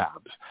with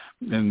labs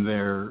and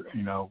their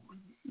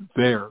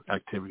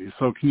activities.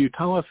 So can you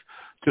tell us,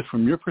 just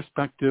from your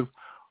perspective,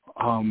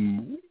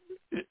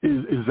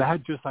 is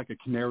that just like a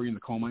canary in the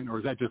coal mine, or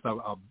is that just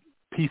a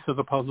piece of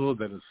the puzzle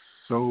that is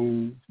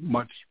so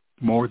much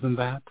more than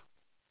that?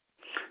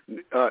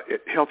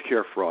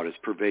 Healthcare fraud is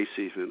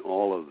pervasive in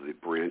all of the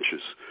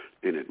branches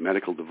in it,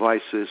 medical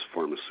devices,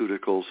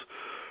 pharmaceuticals.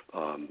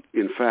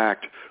 In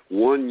fact,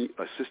 one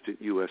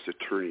assistant U.S.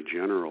 Attorney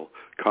General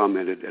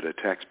commented at a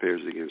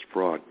Taxpayers Against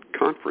Fraud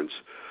conference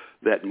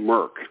that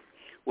Merck,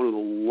 one of the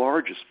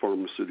largest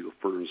pharmaceutical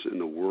firms in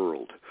the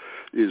world,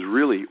 is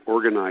really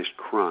organized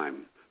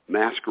crime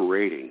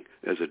masquerading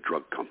as a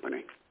drug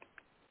company.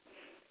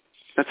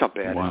 That's how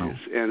bad it is.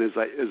 And as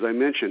I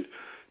mentioned,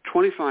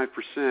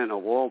 25%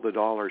 of all the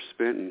dollars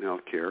spent in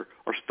healthcare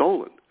are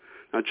stolen.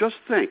 Now, just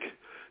think,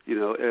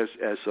 as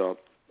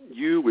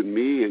you and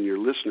me and your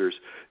listeners,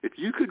 if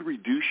you could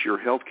reduce your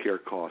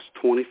healthcare costs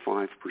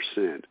 25%,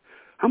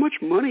 how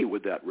much money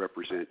would that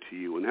represent to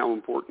you, and how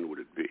important would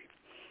it be?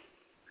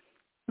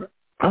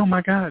 Oh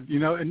my God!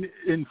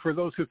 And for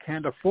those who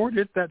can't afford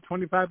it, that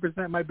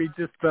 25% might be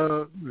just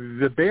the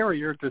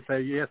barrier to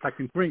say yes, I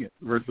can bring it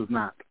versus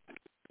not.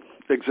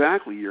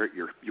 Exactly. Your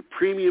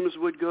premiums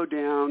would go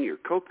down, your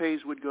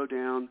copays would go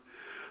down,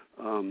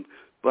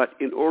 but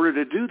in order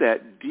to do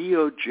that,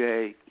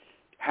 DOJ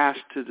has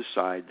to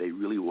decide they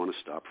really want to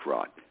stop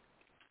fraud.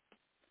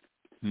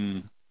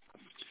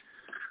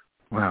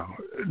 Wow.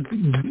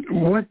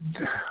 What?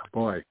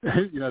 Boy,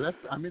 that's.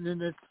 I mean,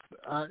 and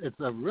it's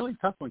a really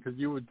tough one because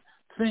you would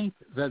think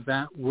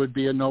that would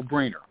be a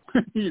no-brainer.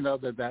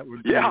 that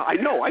would. Yeah, I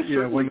know. I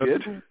certainly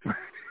did.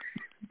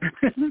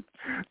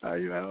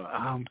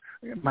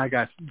 My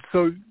gosh.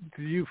 So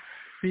do you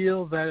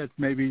feel that it's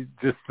maybe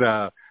just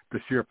the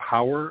sheer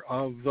power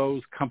of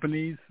those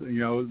companies,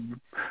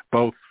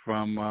 both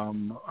from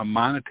a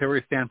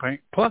monetary standpoint,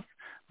 plus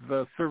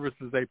the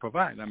services they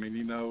provide? I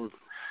mean,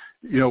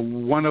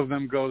 one of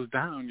them goes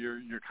down,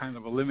 you're kind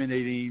of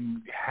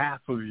eliminating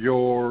half of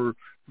your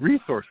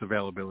resource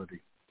availability.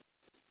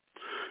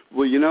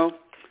 Well,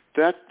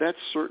 that's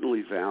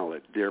certainly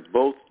valid. They're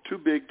both too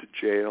big to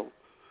jail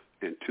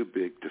and too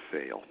big to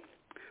fail.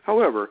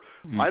 However,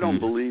 I don't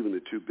believe in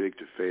the too big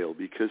to fail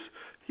because,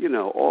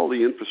 all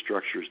the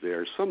infrastructure's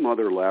there. Some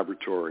other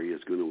laboratory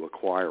is going to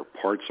acquire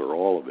parts or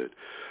all of it.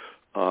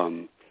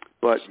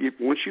 But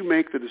once you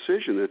make the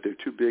decision that they're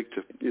too big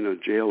to,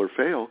 jail or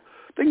fail,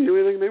 they can do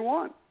anything they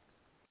want.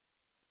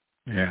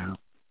 Yeah.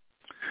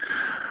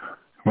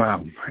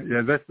 Wow.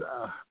 Yeah, that's,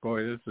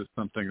 this is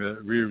something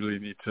that we really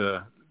need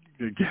to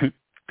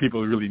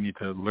people really need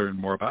to learn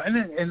more about.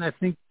 And I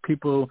think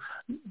people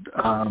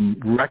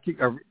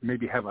recognize or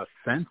maybe have a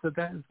sense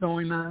that is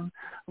going on,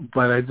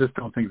 but I just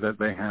don't think that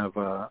they have,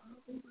 I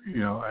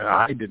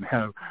didn't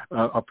have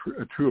a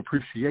true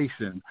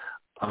appreciation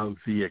of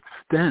the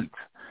extent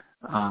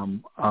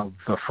of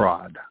the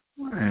fraud.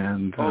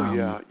 And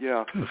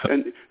yeah.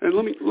 And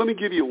let me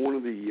give you one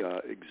of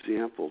the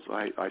examples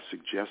I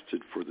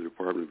suggested for the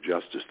Department of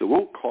Justice that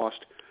won't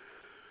cost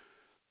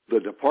the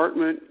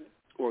department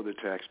or the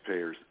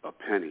taxpayers a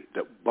penny,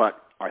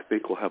 but I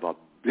think will have a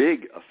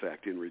big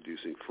effect in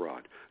reducing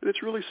fraud. And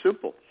it's really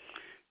simple.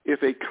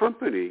 If a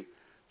company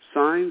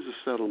signs a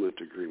settlement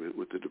agreement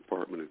with the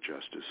Department of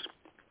Justice,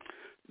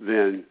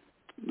 then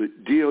the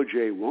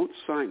DOJ won't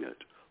sign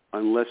it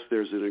unless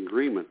there's an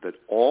agreement that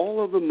all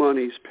of the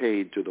monies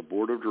paid to the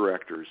board of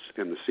directors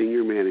and the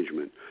senior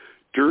management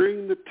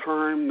during the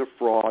time the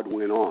fraud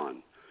went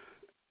on,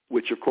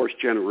 which of course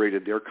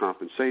generated their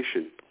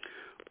compensation,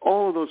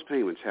 all of those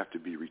payments have to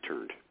be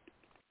returned.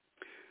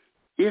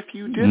 If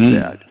you did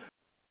that,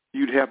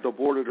 you'd have the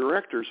board of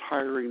directors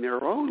hiring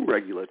their own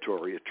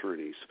regulatory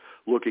attorneys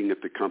looking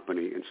at the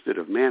company instead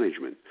of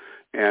management.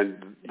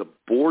 And the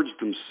boards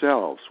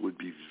themselves would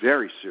be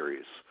very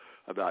serious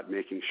about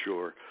making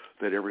sure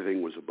that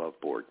everything was above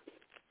board.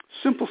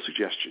 Simple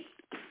suggestion.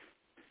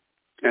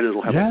 And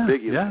it'll have a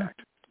big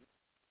impact.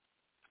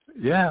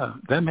 Yeah,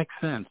 that makes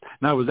sense.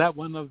 Now, was that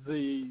one of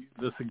the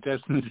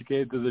suggestions you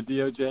gave to the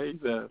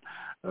DOJ that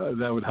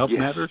would help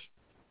matters?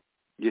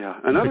 Yeah.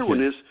 Another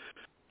one is,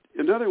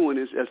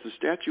 as the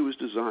statute was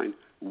designed,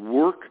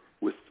 work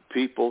with the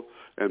people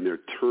and their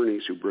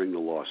attorneys who bring the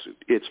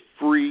lawsuit. It's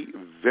free,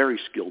 very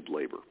skilled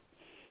labor.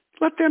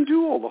 Let them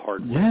do all the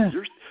hard work.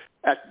 Yeah.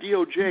 At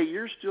DOJ,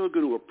 you're still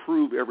going to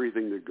approve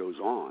everything that goes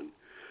on,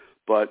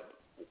 but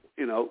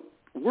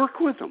work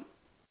with them.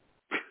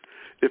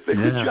 If they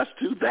would just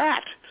do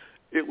that,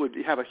 it would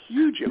have a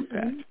huge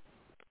impact.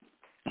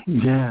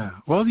 Yeah.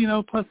 Well,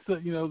 plus,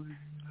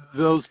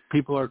 those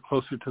people are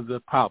closer to the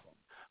problem.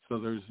 So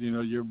there's,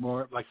 you're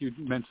more, like you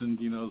mentioned,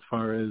 as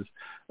far as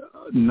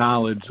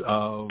knowledge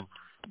of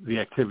the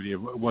activity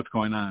of what's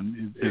going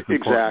on is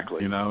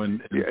exactly.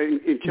 important,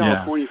 in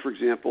California, for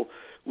example,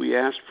 we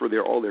asked for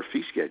all their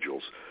fee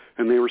schedules,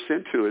 and they were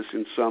sent to us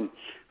in some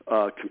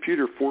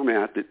computer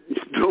format that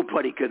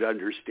nobody could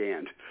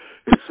understand.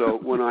 And so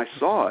when I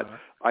saw it,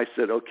 I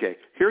said, okay,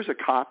 here's a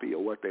copy of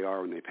what they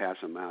are when they pass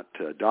them out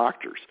to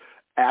doctors.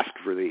 Ask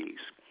for these.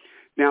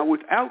 Now,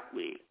 without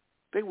me,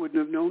 they wouldn't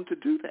have known to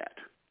do that.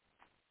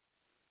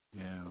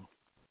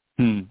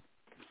 Yeah.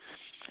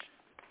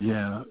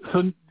 Yeah.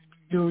 So,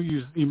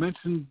 you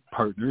mentioned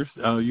partners.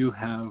 You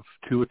have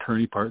two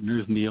attorney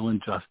partners, Neil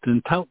and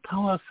Justin. Tell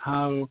us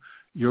how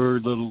your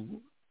little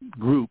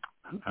group,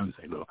 I would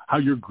say little, how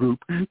your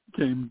group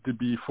came to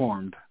be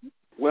formed.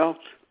 Well,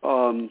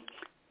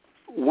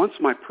 once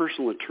my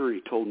personal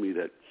attorney told me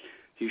that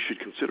he should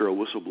consider a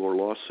whistleblower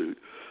lawsuit,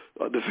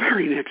 the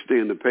very next day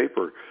in the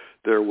paper,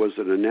 there was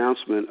an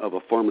announcement of a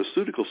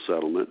pharmaceutical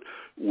settlement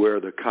where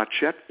the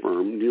Cachette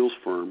firm, Neil's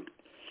firm,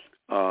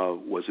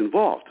 was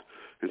involved.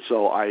 And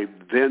so I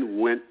then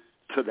went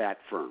to that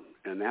firm,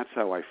 and that's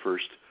how I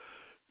first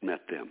met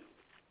them.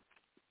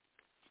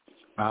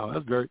 Wow,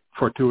 that's very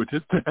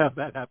fortuitous to have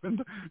that happen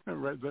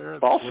right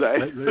there. I'll say.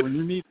 Right there when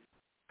you need.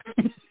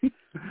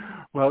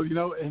 Well,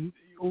 and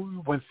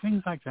when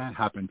things like that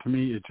happen, to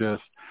me, it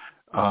just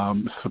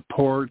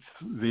supports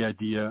the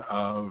idea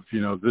of,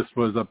 this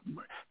was a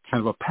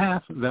kind of a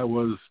path that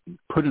was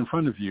put in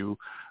front of you,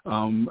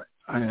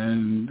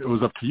 and it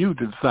was up to you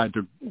to decide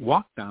to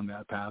walk down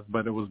that path,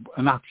 but it was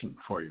an option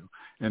for you.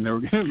 And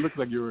it looked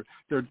like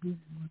their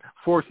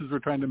forces were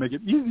trying to make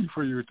it easy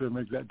for you to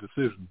make that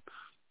decision.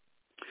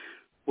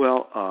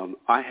 Well,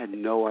 I had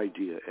no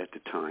idea at the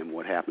time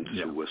what happened to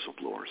the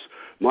whistleblowers.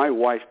 My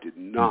wife did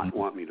not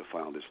want me to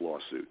file this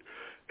lawsuit,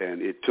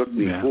 and it took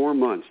me 4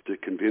 months to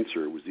convince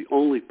her it was the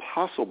only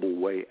possible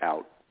way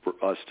out for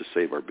us to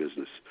save our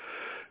business.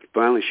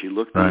 Finally, she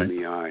looked me in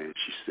the eye and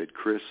she said,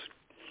 "Chris,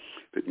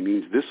 if it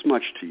means this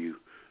much to you,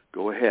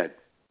 go ahead.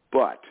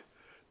 But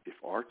if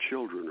our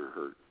children are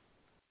hurt,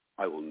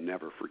 I will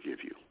never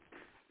forgive you."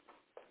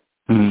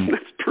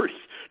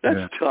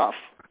 That's tough.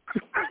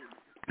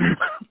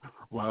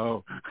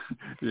 Wow.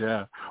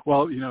 Yeah.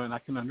 Well, and I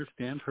can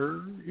understand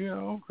her,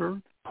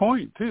 her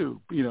point too,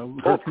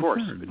 her of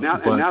course. concern. Now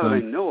that I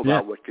know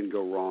about what can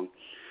go wrong,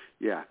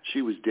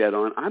 she was dead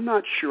on. I'm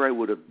not sure I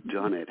would have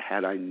done it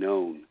had I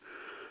known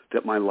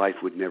that my life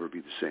would never be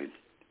the same.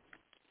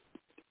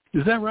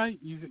 Is that right?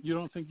 You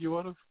don't think you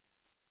would have?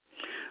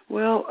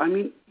 Well, I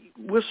mean,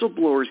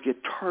 whistleblowers get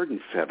tarred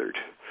and feathered.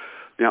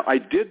 Now, I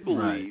did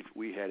believe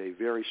we had a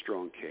very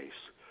strong case,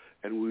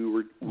 and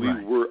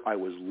I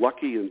was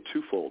lucky in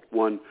twofold.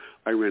 One,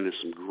 I ran into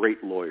some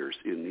great lawyers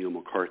in Neil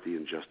McCarthy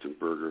and Justin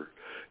Berger,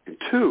 and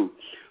two,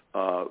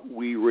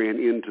 we ran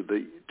into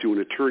an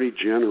attorney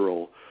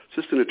general,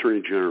 assistant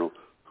attorney general,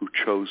 who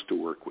chose to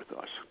work with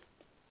us.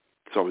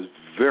 So I was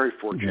very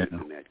fortunate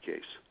in that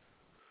case.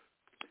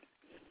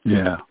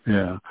 Yeah,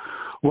 yeah.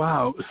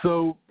 Wow.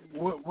 So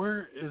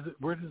where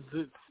does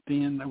it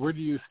stand? Where do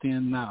you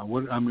stand now?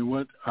 What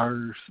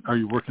are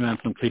you working on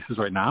some cases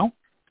right now?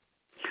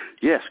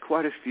 Yes,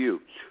 quite a few.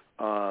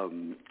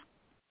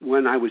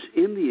 When I was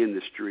in the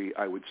industry,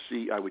 I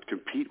would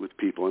compete with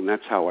people, and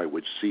that's how I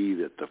would see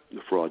that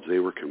the frauds they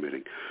were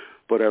committing.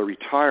 But I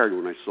retired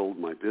when I sold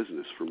my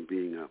business from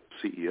being a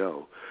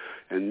CEO.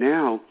 And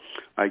now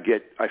I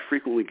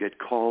frequently get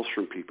calls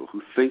from people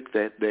who think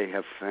that they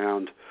have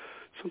found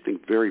something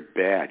very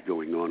bad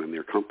going on in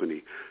their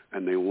company,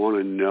 and they want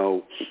to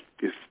know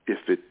if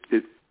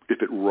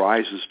it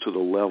rises to the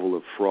level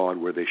of fraud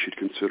where they should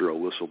consider a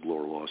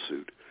whistleblower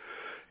lawsuit.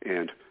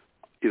 And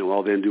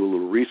I'll then do a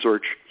little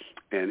research,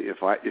 and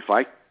if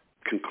I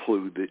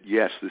conclude that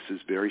yes, this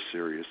is very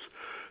serious,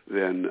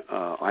 then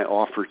I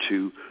offer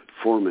to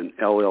form an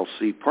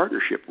LLC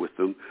partnership with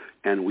them,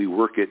 and we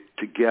work it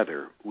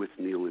together with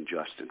Neil and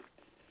Justin.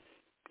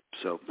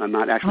 So I'm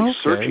not actually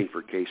searching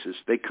for cases;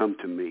 they come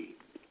to me.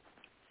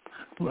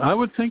 Well, I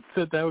would think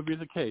that would be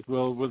the case.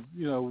 Well, with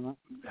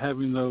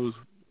having those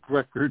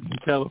records in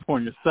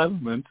California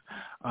settlements,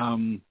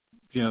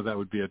 that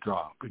would be a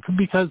draw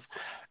because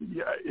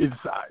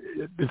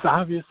it's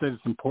obvious that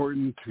it's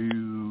important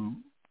to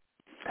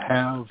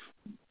have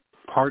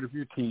part of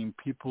your team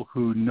people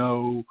who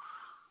know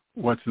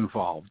what's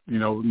involved.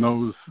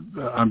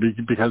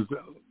 Because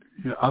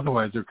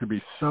otherwise there could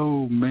be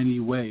so many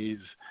ways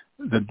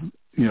that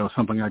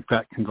something like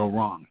that can go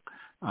wrong.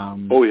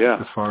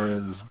 As far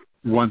as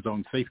one's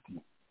own safety.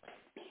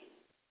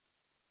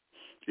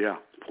 Yeah,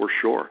 for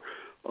sure.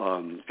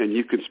 And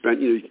you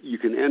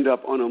can end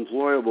up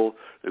unemployable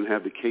and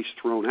have the case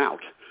thrown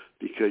out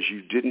because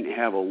you didn't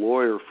have a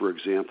lawyer, for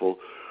example,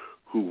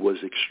 who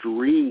was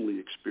extremely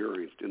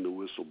experienced in the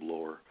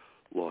whistleblower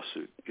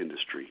lawsuit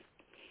industry.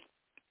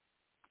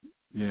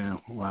 Yeah,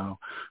 wow.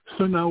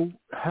 So now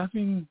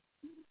having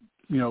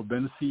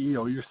been a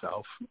CEO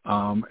yourself,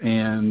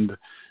 and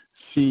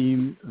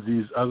seen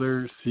these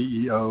other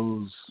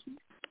CEOs'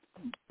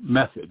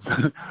 methods.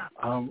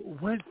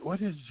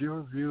 What is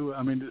your view?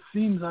 I mean, it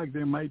seems like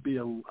there might be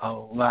a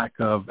lack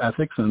of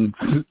ethics in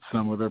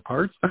some of their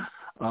parts,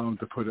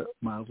 to put it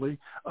mildly.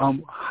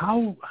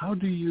 How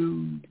do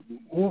you?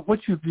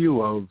 What's your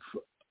view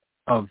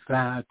of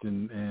that,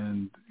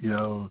 and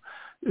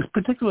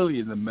particularly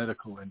in the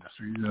medical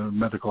industry,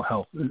 medical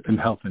health and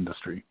health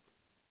industry?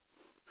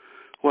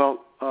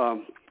 Well,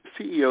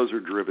 CEOs are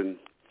driven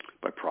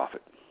by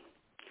profit.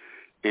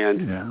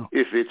 And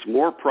if it's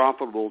more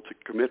profitable to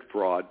commit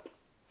fraud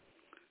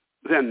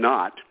than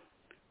not,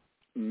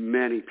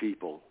 many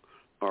people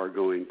are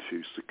going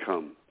to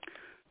succumb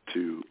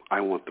to,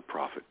 I want the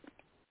profit.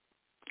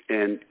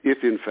 And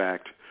if, in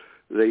fact,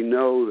 they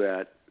know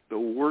that the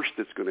worst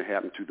that's going to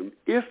happen to them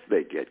if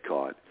they get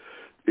caught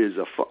is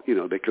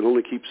they can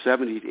only keep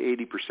 70 to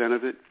 80%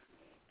 of it,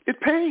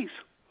 it pays.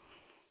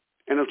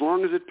 And as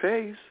long as it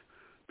pays,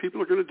 people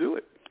are going to do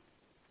it.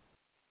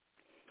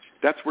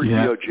 That's where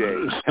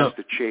DOJ has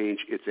to change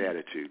its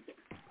attitude.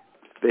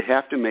 They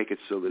have to make it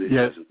so that it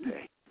doesn't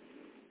pay.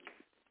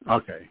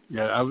 Okay.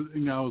 Yeah, I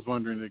was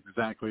wondering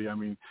exactly. I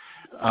mean,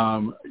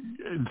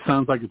 it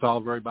sounds like it's all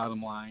very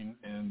bottom line,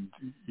 and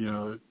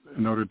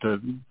in order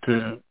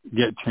to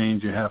get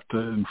change, you have to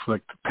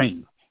inflict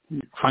pain,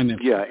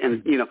 financial. Yeah,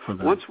 and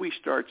once we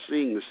start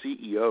seeing the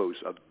CEOs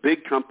of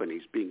big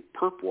companies being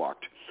perp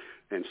walked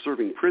and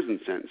serving prison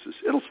sentences,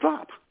 it'll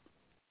stop.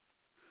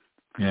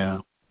 Yeah.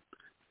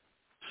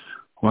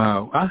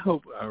 Wow. I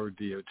hope our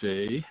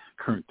DOJ,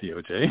 current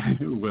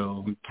DOJ,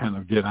 will kind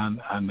of get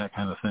on that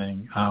kind of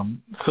thing.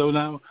 So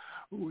now,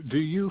 do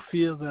you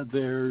feel that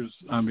there's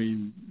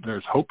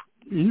hope,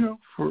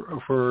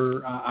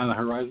 for on the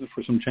horizon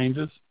for some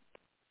changes,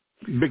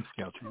 big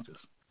scale changes?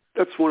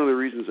 That's one of the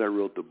reasons I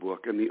wrote the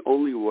book, and the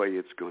only way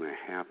it's going to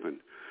happen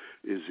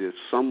is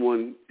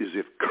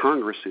if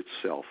Congress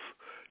itself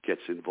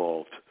gets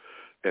involved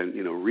and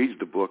reads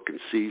the book and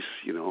sees,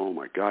 oh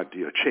my God,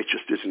 DOJ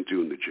just isn't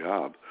doing the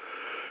job,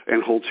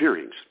 and holds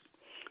hearings,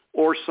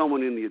 or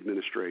someone in the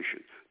administration.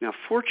 Now,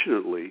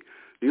 fortunately,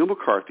 Neil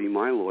McCarthy,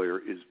 my lawyer,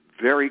 is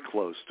very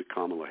close to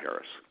Kamala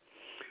Harris,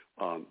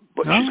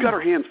 but she's got her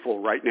hands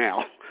full right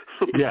now.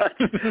 Yeah.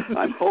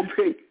 I'm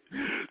hoping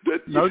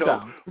that no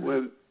doubt.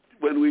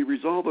 When we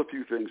resolve a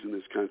few things in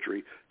this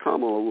country,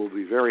 Kamala will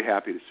be very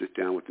happy to sit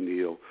down with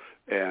Neil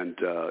and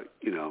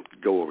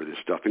go over this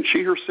stuff. And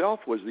she herself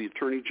was the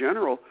Attorney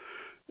General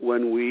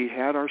when we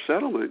had our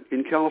settlement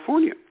in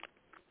California.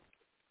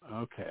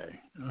 Okay.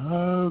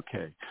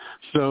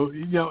 So,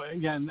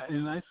 again,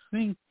 and I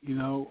think,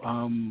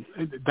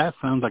 that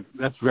sounds like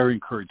that's very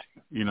encouraging,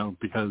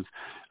 because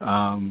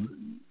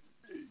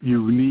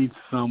you need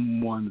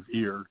someone's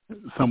ear,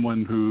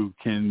 someone who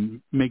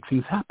can make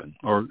things happen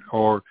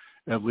or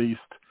at least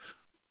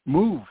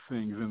move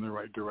things in the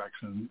right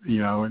direction,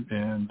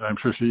 and I'm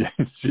sure she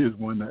is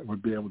one that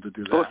would be able to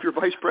do that. Well, if you're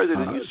vice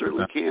president, you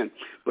certainly can,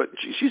 but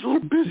she's a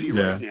little busy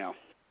right now.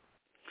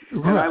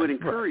 And I would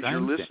encourage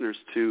your listeners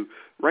to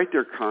write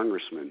their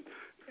congressman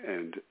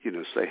and,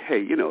 say,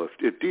 hey,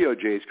 if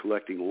DOJ is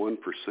collecting 1%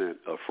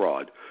 of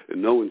fraud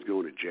and no one's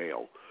going to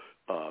jail,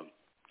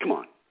 come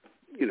on,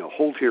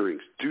 hold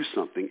hearings, do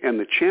something. And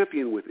the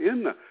champion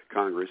within the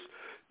Congress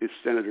is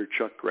Senator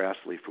Chuck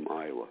Grassley from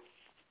Iowa.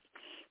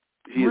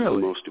 He is the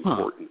most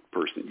important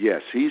person.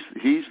 Yes,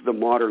 he's the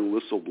modern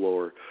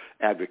whistleblower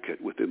advocate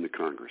within the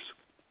Congress.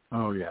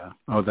 Oh, yeah.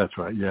 Oh, that's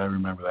right. Yeah, I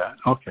remember that.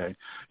 Okay.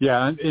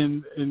 Yeah,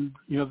 and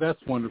that's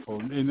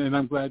wonderful. And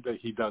I'm glad that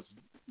he does,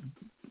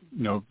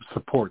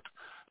 support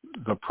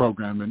the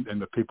program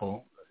and the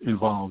people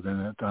involved in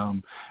it.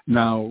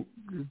 Now,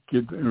 we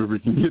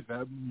can get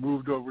that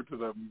moved over to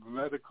the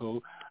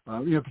medical,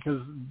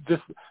 because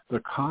the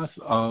cost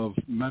of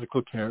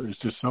medical care is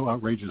just so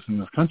outrageous in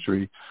this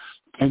country,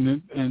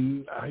 and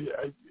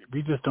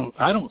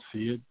I don't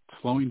see it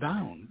slowing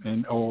down,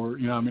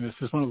 it's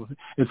just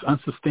it's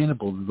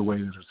unsustainable the way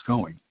that it's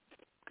going.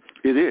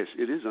 It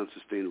is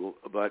unsustainable,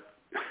 but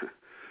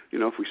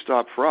if we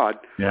stop fraud,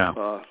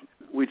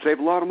 we'd save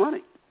a lot of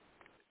money.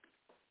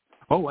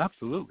 Oh,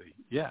 absolutely.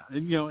 Yeah.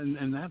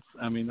 And that's,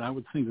 I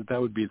would think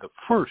that would be the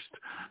first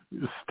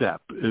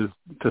step, is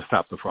to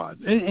stop the fraud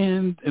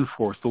and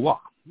enforce the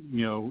law,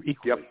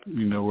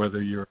 equally,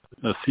 whether you're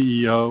a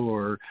CEO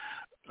or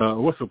a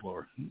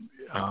whistleblower,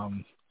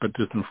 but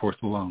just enforce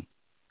the law.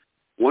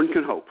 One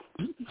can hope.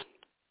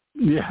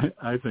 Yeah,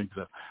 I think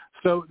so.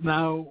 So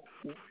now,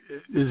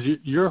 is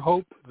your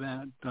hope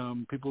that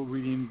people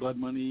reading Blood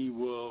Money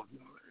will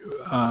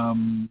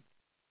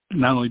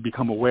not only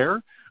become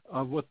aware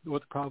of what the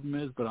problem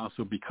is, but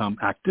also become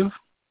active?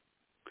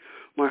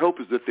 My hope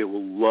is that they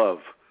will love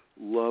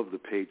the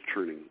page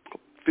turning,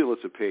 feel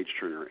it's a page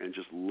turner, and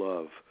just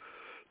love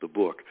the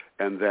book.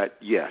 And that,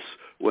 yes,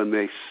 when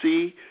they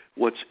see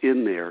what's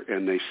in there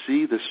and they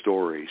see the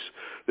stories,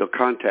 they'll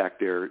contact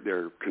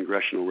their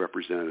congressional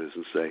representatives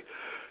and say,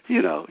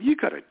 you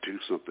got to do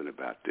something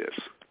about this.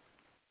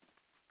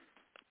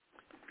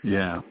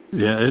 Yeah.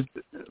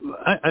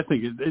 I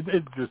think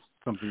it just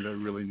something that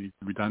really needs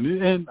to be done.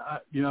 And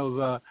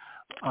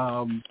I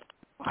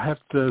have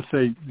to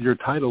say, your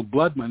title,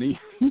 Blood Money,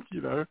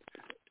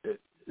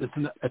 it's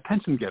an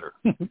attention getter.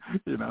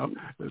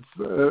 It's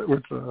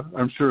which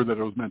I'm sure that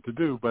it was meant to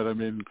do. But I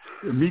mean,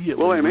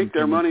 immediately. Well, they make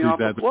their money off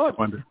of blood.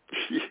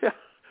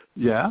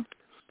 Yeah.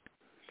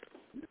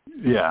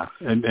 Yeah,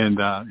 and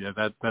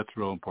that's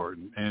real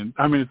important. And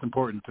I mean, it's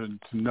important to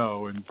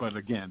know. But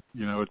again,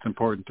 it's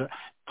important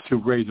to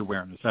raise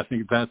awareness. I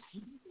think that's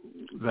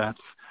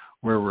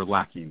where we're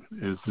lacking,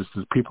 is just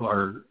that people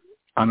are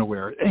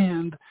unaware.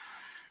 And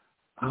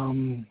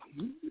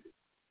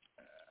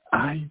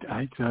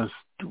I just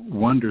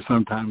wonder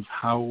sometimes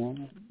how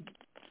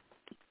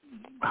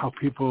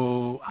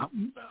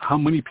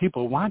many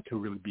people want to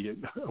really be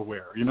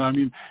aware. I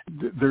mean,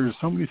 there's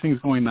so many things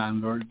going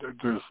on.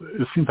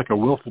 It seems like a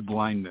willful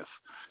blindness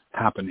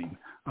happening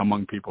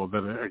among people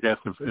that I guess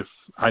if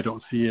I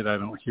don't see it, I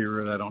don't hear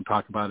it, I don't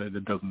talk about it,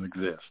 it doesn't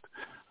exist.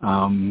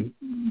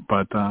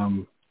 But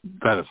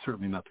that is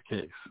certainly not the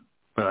case.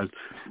 But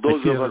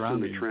those of us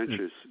in the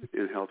trenches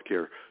in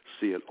healthcare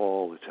see it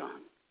all the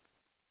time.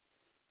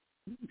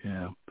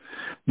 Yeah.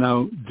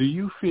 Now, do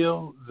you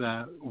feel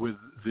that with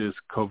this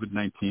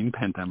COVID-19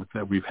 pandemic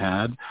that we've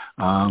had,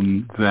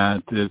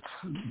 that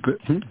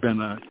it's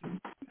been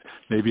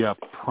maybe a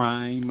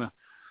prime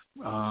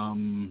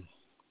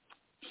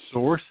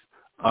source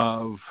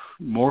of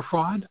more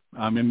fraud?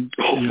 I mean,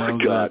 my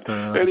God!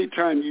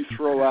 Anytime you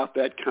throw out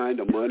that kind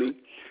of money,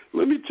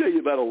 let me tell you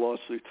about a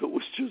lawsuit that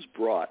was just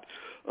brought.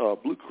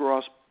 Blue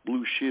Cross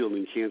Blue Shield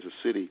in Kansas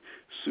City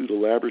sued a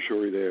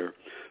laboratory there.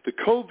 The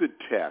COVID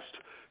test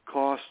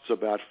costs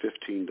about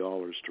 $15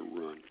 to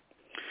run.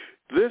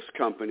 This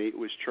company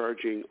was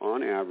charging,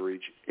 on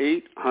average,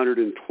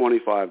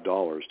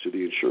 $825 to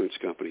the insurance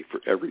company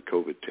for every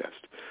COVID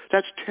test.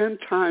 That's 10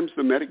 times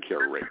the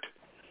Medicare rate.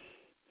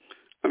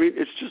 I mean,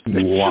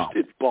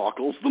 it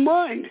boggles the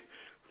mind.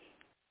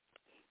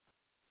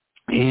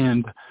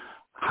 And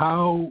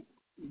how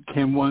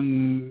can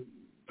one...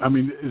 I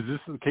mean, is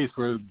this the case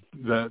where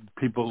that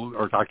people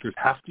or doctors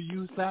have to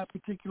use that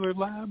particular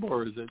lab,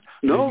 or is it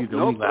no?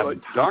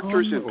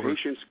 Doctors and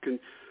patients can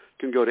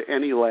go to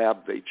any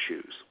lab they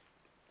choose.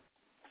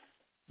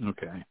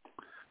 Okay.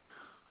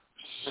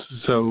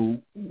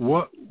 So,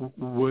 what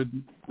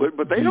would?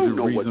 But they don't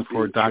know what's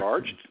being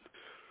charged.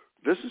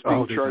 This is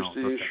being charged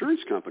to the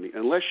insurance company.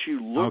 Unless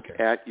you look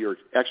at your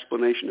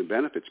explanation of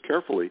benefits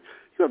carefully,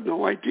 you have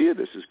no idea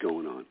this is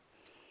going on.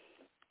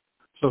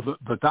 So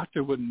the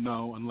doctor wouldn't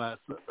know unless,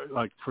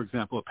 like, for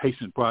example, a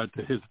patient brought it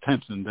to his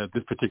attention that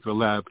this particular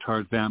lab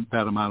charged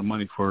that amount of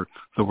money for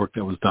the work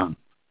that was done.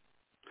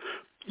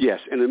 Yes,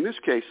 and in this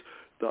case,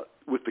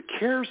 with the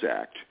CARES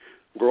Act,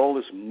 where all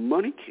this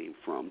money came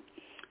from,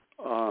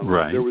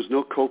 there was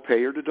no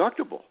copay or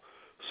deductible.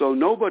 So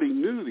nobody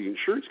knew the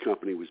insurance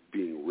company was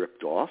being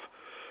ripped off.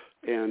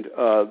 And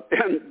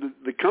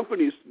the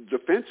company's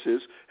defense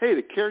is, hey,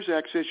 the CARES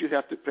Act says you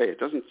have to pay. It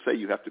doesn't say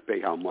you have to pay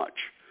how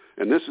much.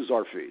 And this is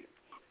our fee.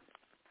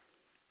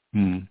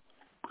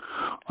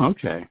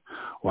 Okay.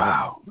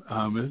 Wow.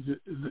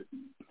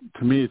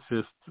 To me, it's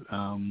just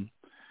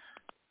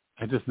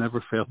I just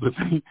never failed to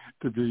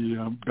be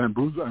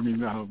bamboozled. I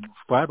mean,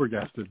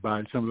 flabbergasted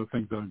by some of the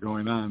things that are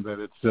going on. That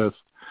it's just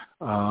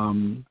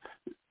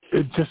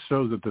it just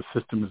shows that the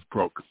system is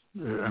broke.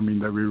 I mean,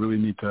 that we really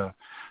need to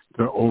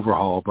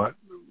overhaul. But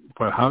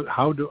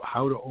how to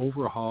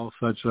overhaul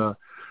such a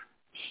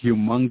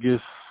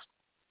humongous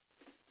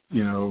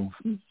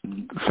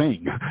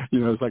thing.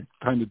 It's like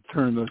trying to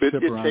turn the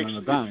ship around on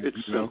a dime.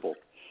 It's simple.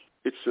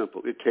 It's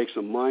simple. It takes a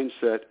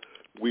mindset.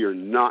 We are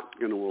not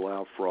going to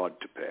allow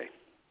fraud to pay.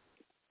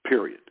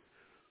 Period.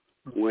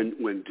 When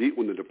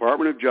the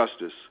Department of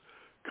Justice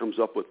comes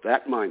up with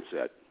that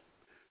mindset,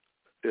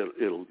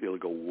 it'll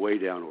go way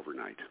down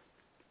overnight.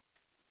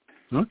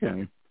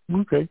 Okay.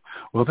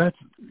 Well, that's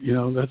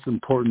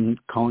important.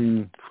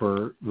 Calling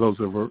for those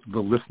of the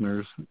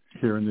listeners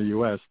here in the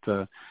U.S.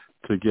 to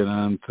get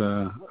on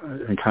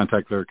and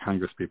contact their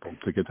congresspeople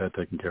to get that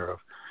taken care of.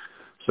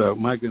 So,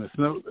 my goodness.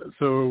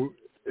 So,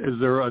 is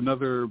there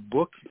another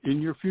book in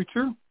your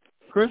future,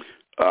 Chris?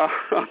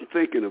 I'm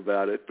thinking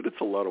about it, but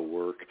it's a lot of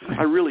work.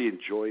 I really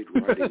enjoyed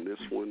writing this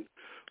one,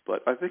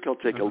 but I think I'll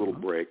take a little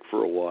break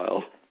for a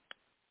while.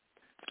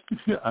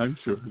 Yeah, I'm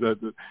sure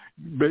that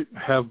live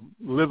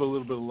a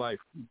little bit of life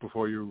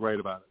before you write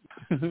about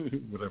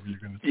it. Whatever you're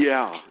going to do.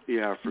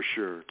 Yeah, for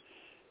sure.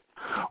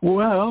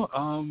 Well,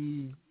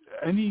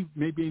 any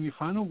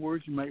final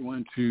words you might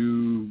want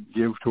to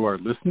give to our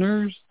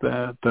listeners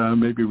that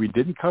maybe we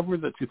didn't cover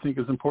that you think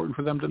is important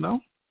for them to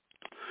know?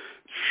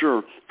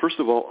 Sure. First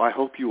of all, I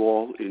hope you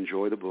all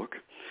enjoy the book.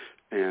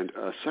 And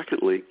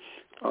secondly,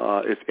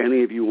 if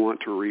any of you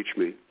want to reach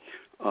me,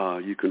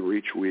 you can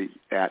reach me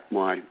at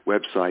my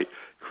website,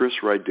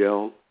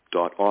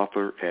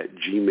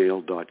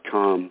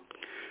 chrisrydell.author@gmail.com.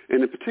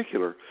 And in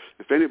particular,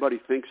 if anybody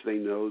thinks they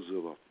know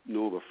of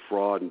a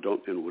fraud and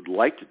would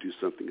like to do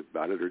something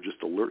about it or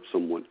just alert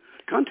someone,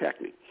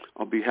 contact me.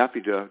 I'll be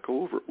happy to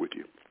go over it with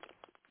you.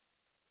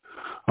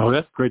 Oh,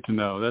 that's great to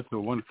know. That's a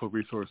wonderful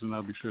resource, and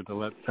I'll be sure to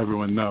let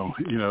everyone know.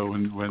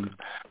 When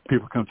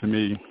people come to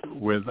me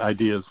with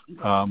ideas,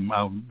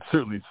 I'll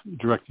certainly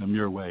direct them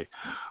your way.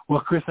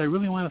 Well, Chris, I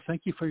really want to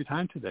thank you for your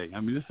time today.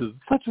 I mean, this is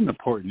such an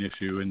important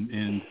issue,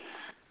 and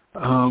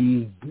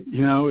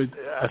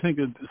I think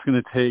it's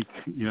going to take,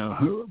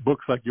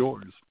 books like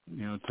yours,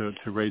 to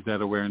raise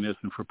that awareness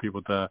and for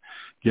people to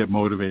get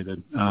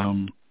motivated.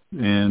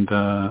 And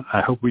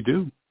I hope we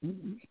do.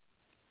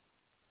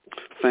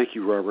 Thank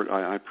you, Robert.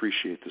 I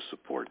appreciate the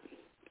support.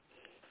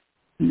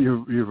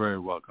 You're very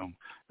welcome.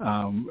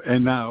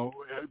 And now,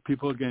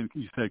 people, again,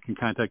 you said can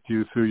contact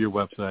you through your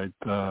website,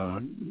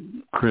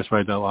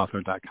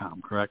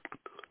 chrisridelauthor.com, correct?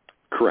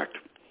 Correct.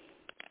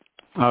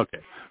 Okay,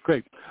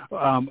 great.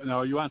 Now,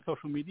 are you on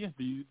social media?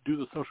 Do you do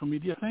the social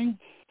media thing?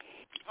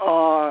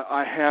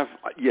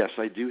 Yes,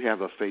 I do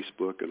have a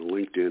Facebook and a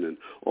LinkedIn and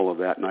all of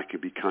that, and I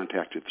can be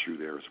contacted through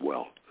there as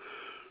well.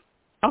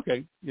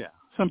 Okay, yeah.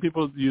 Some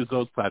people use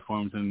those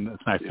platforms, and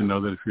it's nice to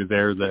know that if you're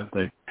there, that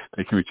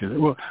they can reach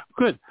you. Well,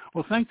 good.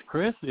 Well, thanks,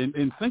 Chris,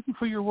 and thank you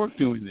for your work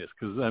doing this,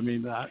 because, I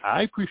mean,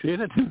 I appreciate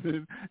it,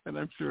 and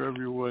I'm sure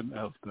everyone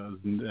else does.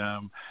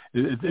 And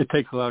it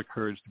takes a lot of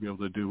courage to be able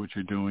to do what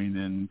you're doing,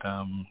 and,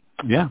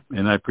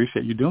 and I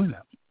appreciate you doing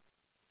that.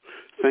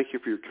 Thank you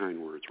for your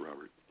kind words,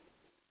 Robert.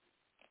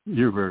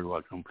 You're very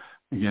welcome.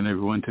 Again,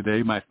 everyone,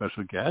 today my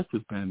special guest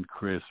has been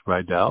Chris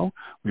Rydell.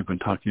 We've been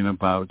talking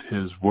about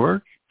his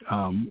work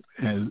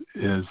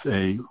as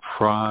a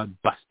fraud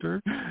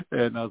buster,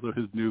 and also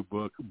his new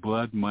book,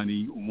 Blood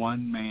Money,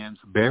 One Man's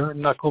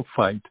Bare-Knuckle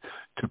Fight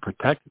to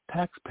Protect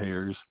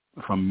Taxpayers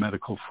from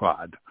Medical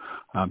Fraud.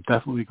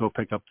 Definitely go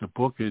pick up the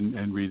book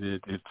and read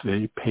it. It's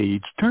a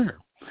page turner.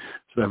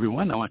 So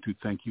everyone, I want to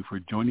thank you for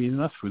joining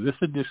us for this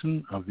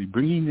edition of the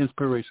Bringing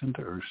Inspiration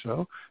to Earth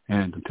show.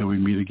 And until we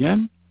meet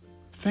again,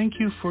 thank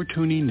you for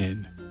tuning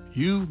in.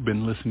 You've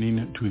been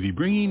listening to the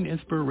Bringing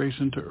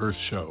Inspiration to Earth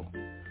show.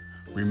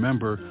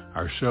 Remember,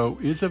 our show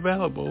is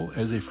available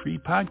as a free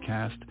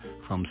podcast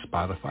from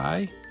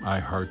Spotify,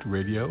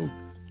 iHeartRadio,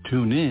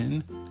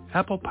 TuneIn,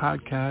 Apple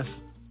Podcasts,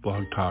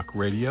 Blog Talk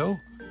Radio,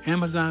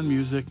 Amazon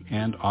Music,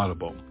 and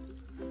Audible.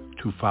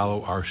 To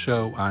follow our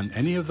show on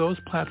any of those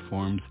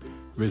platforms,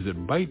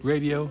 visit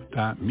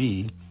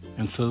biteradio.me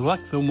and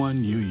select the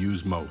one you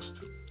use most.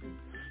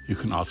 You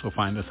can also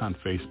find us on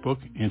Facebook,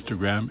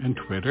 Instagram, and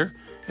Twitter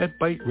at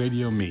Byte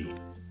Radio Me.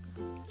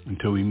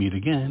 Until we meet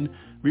again,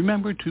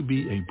 remember to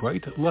be a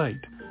bright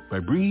light by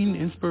bringing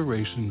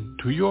inspiration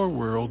to your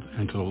world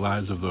and to the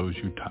lives of those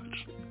you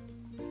touch.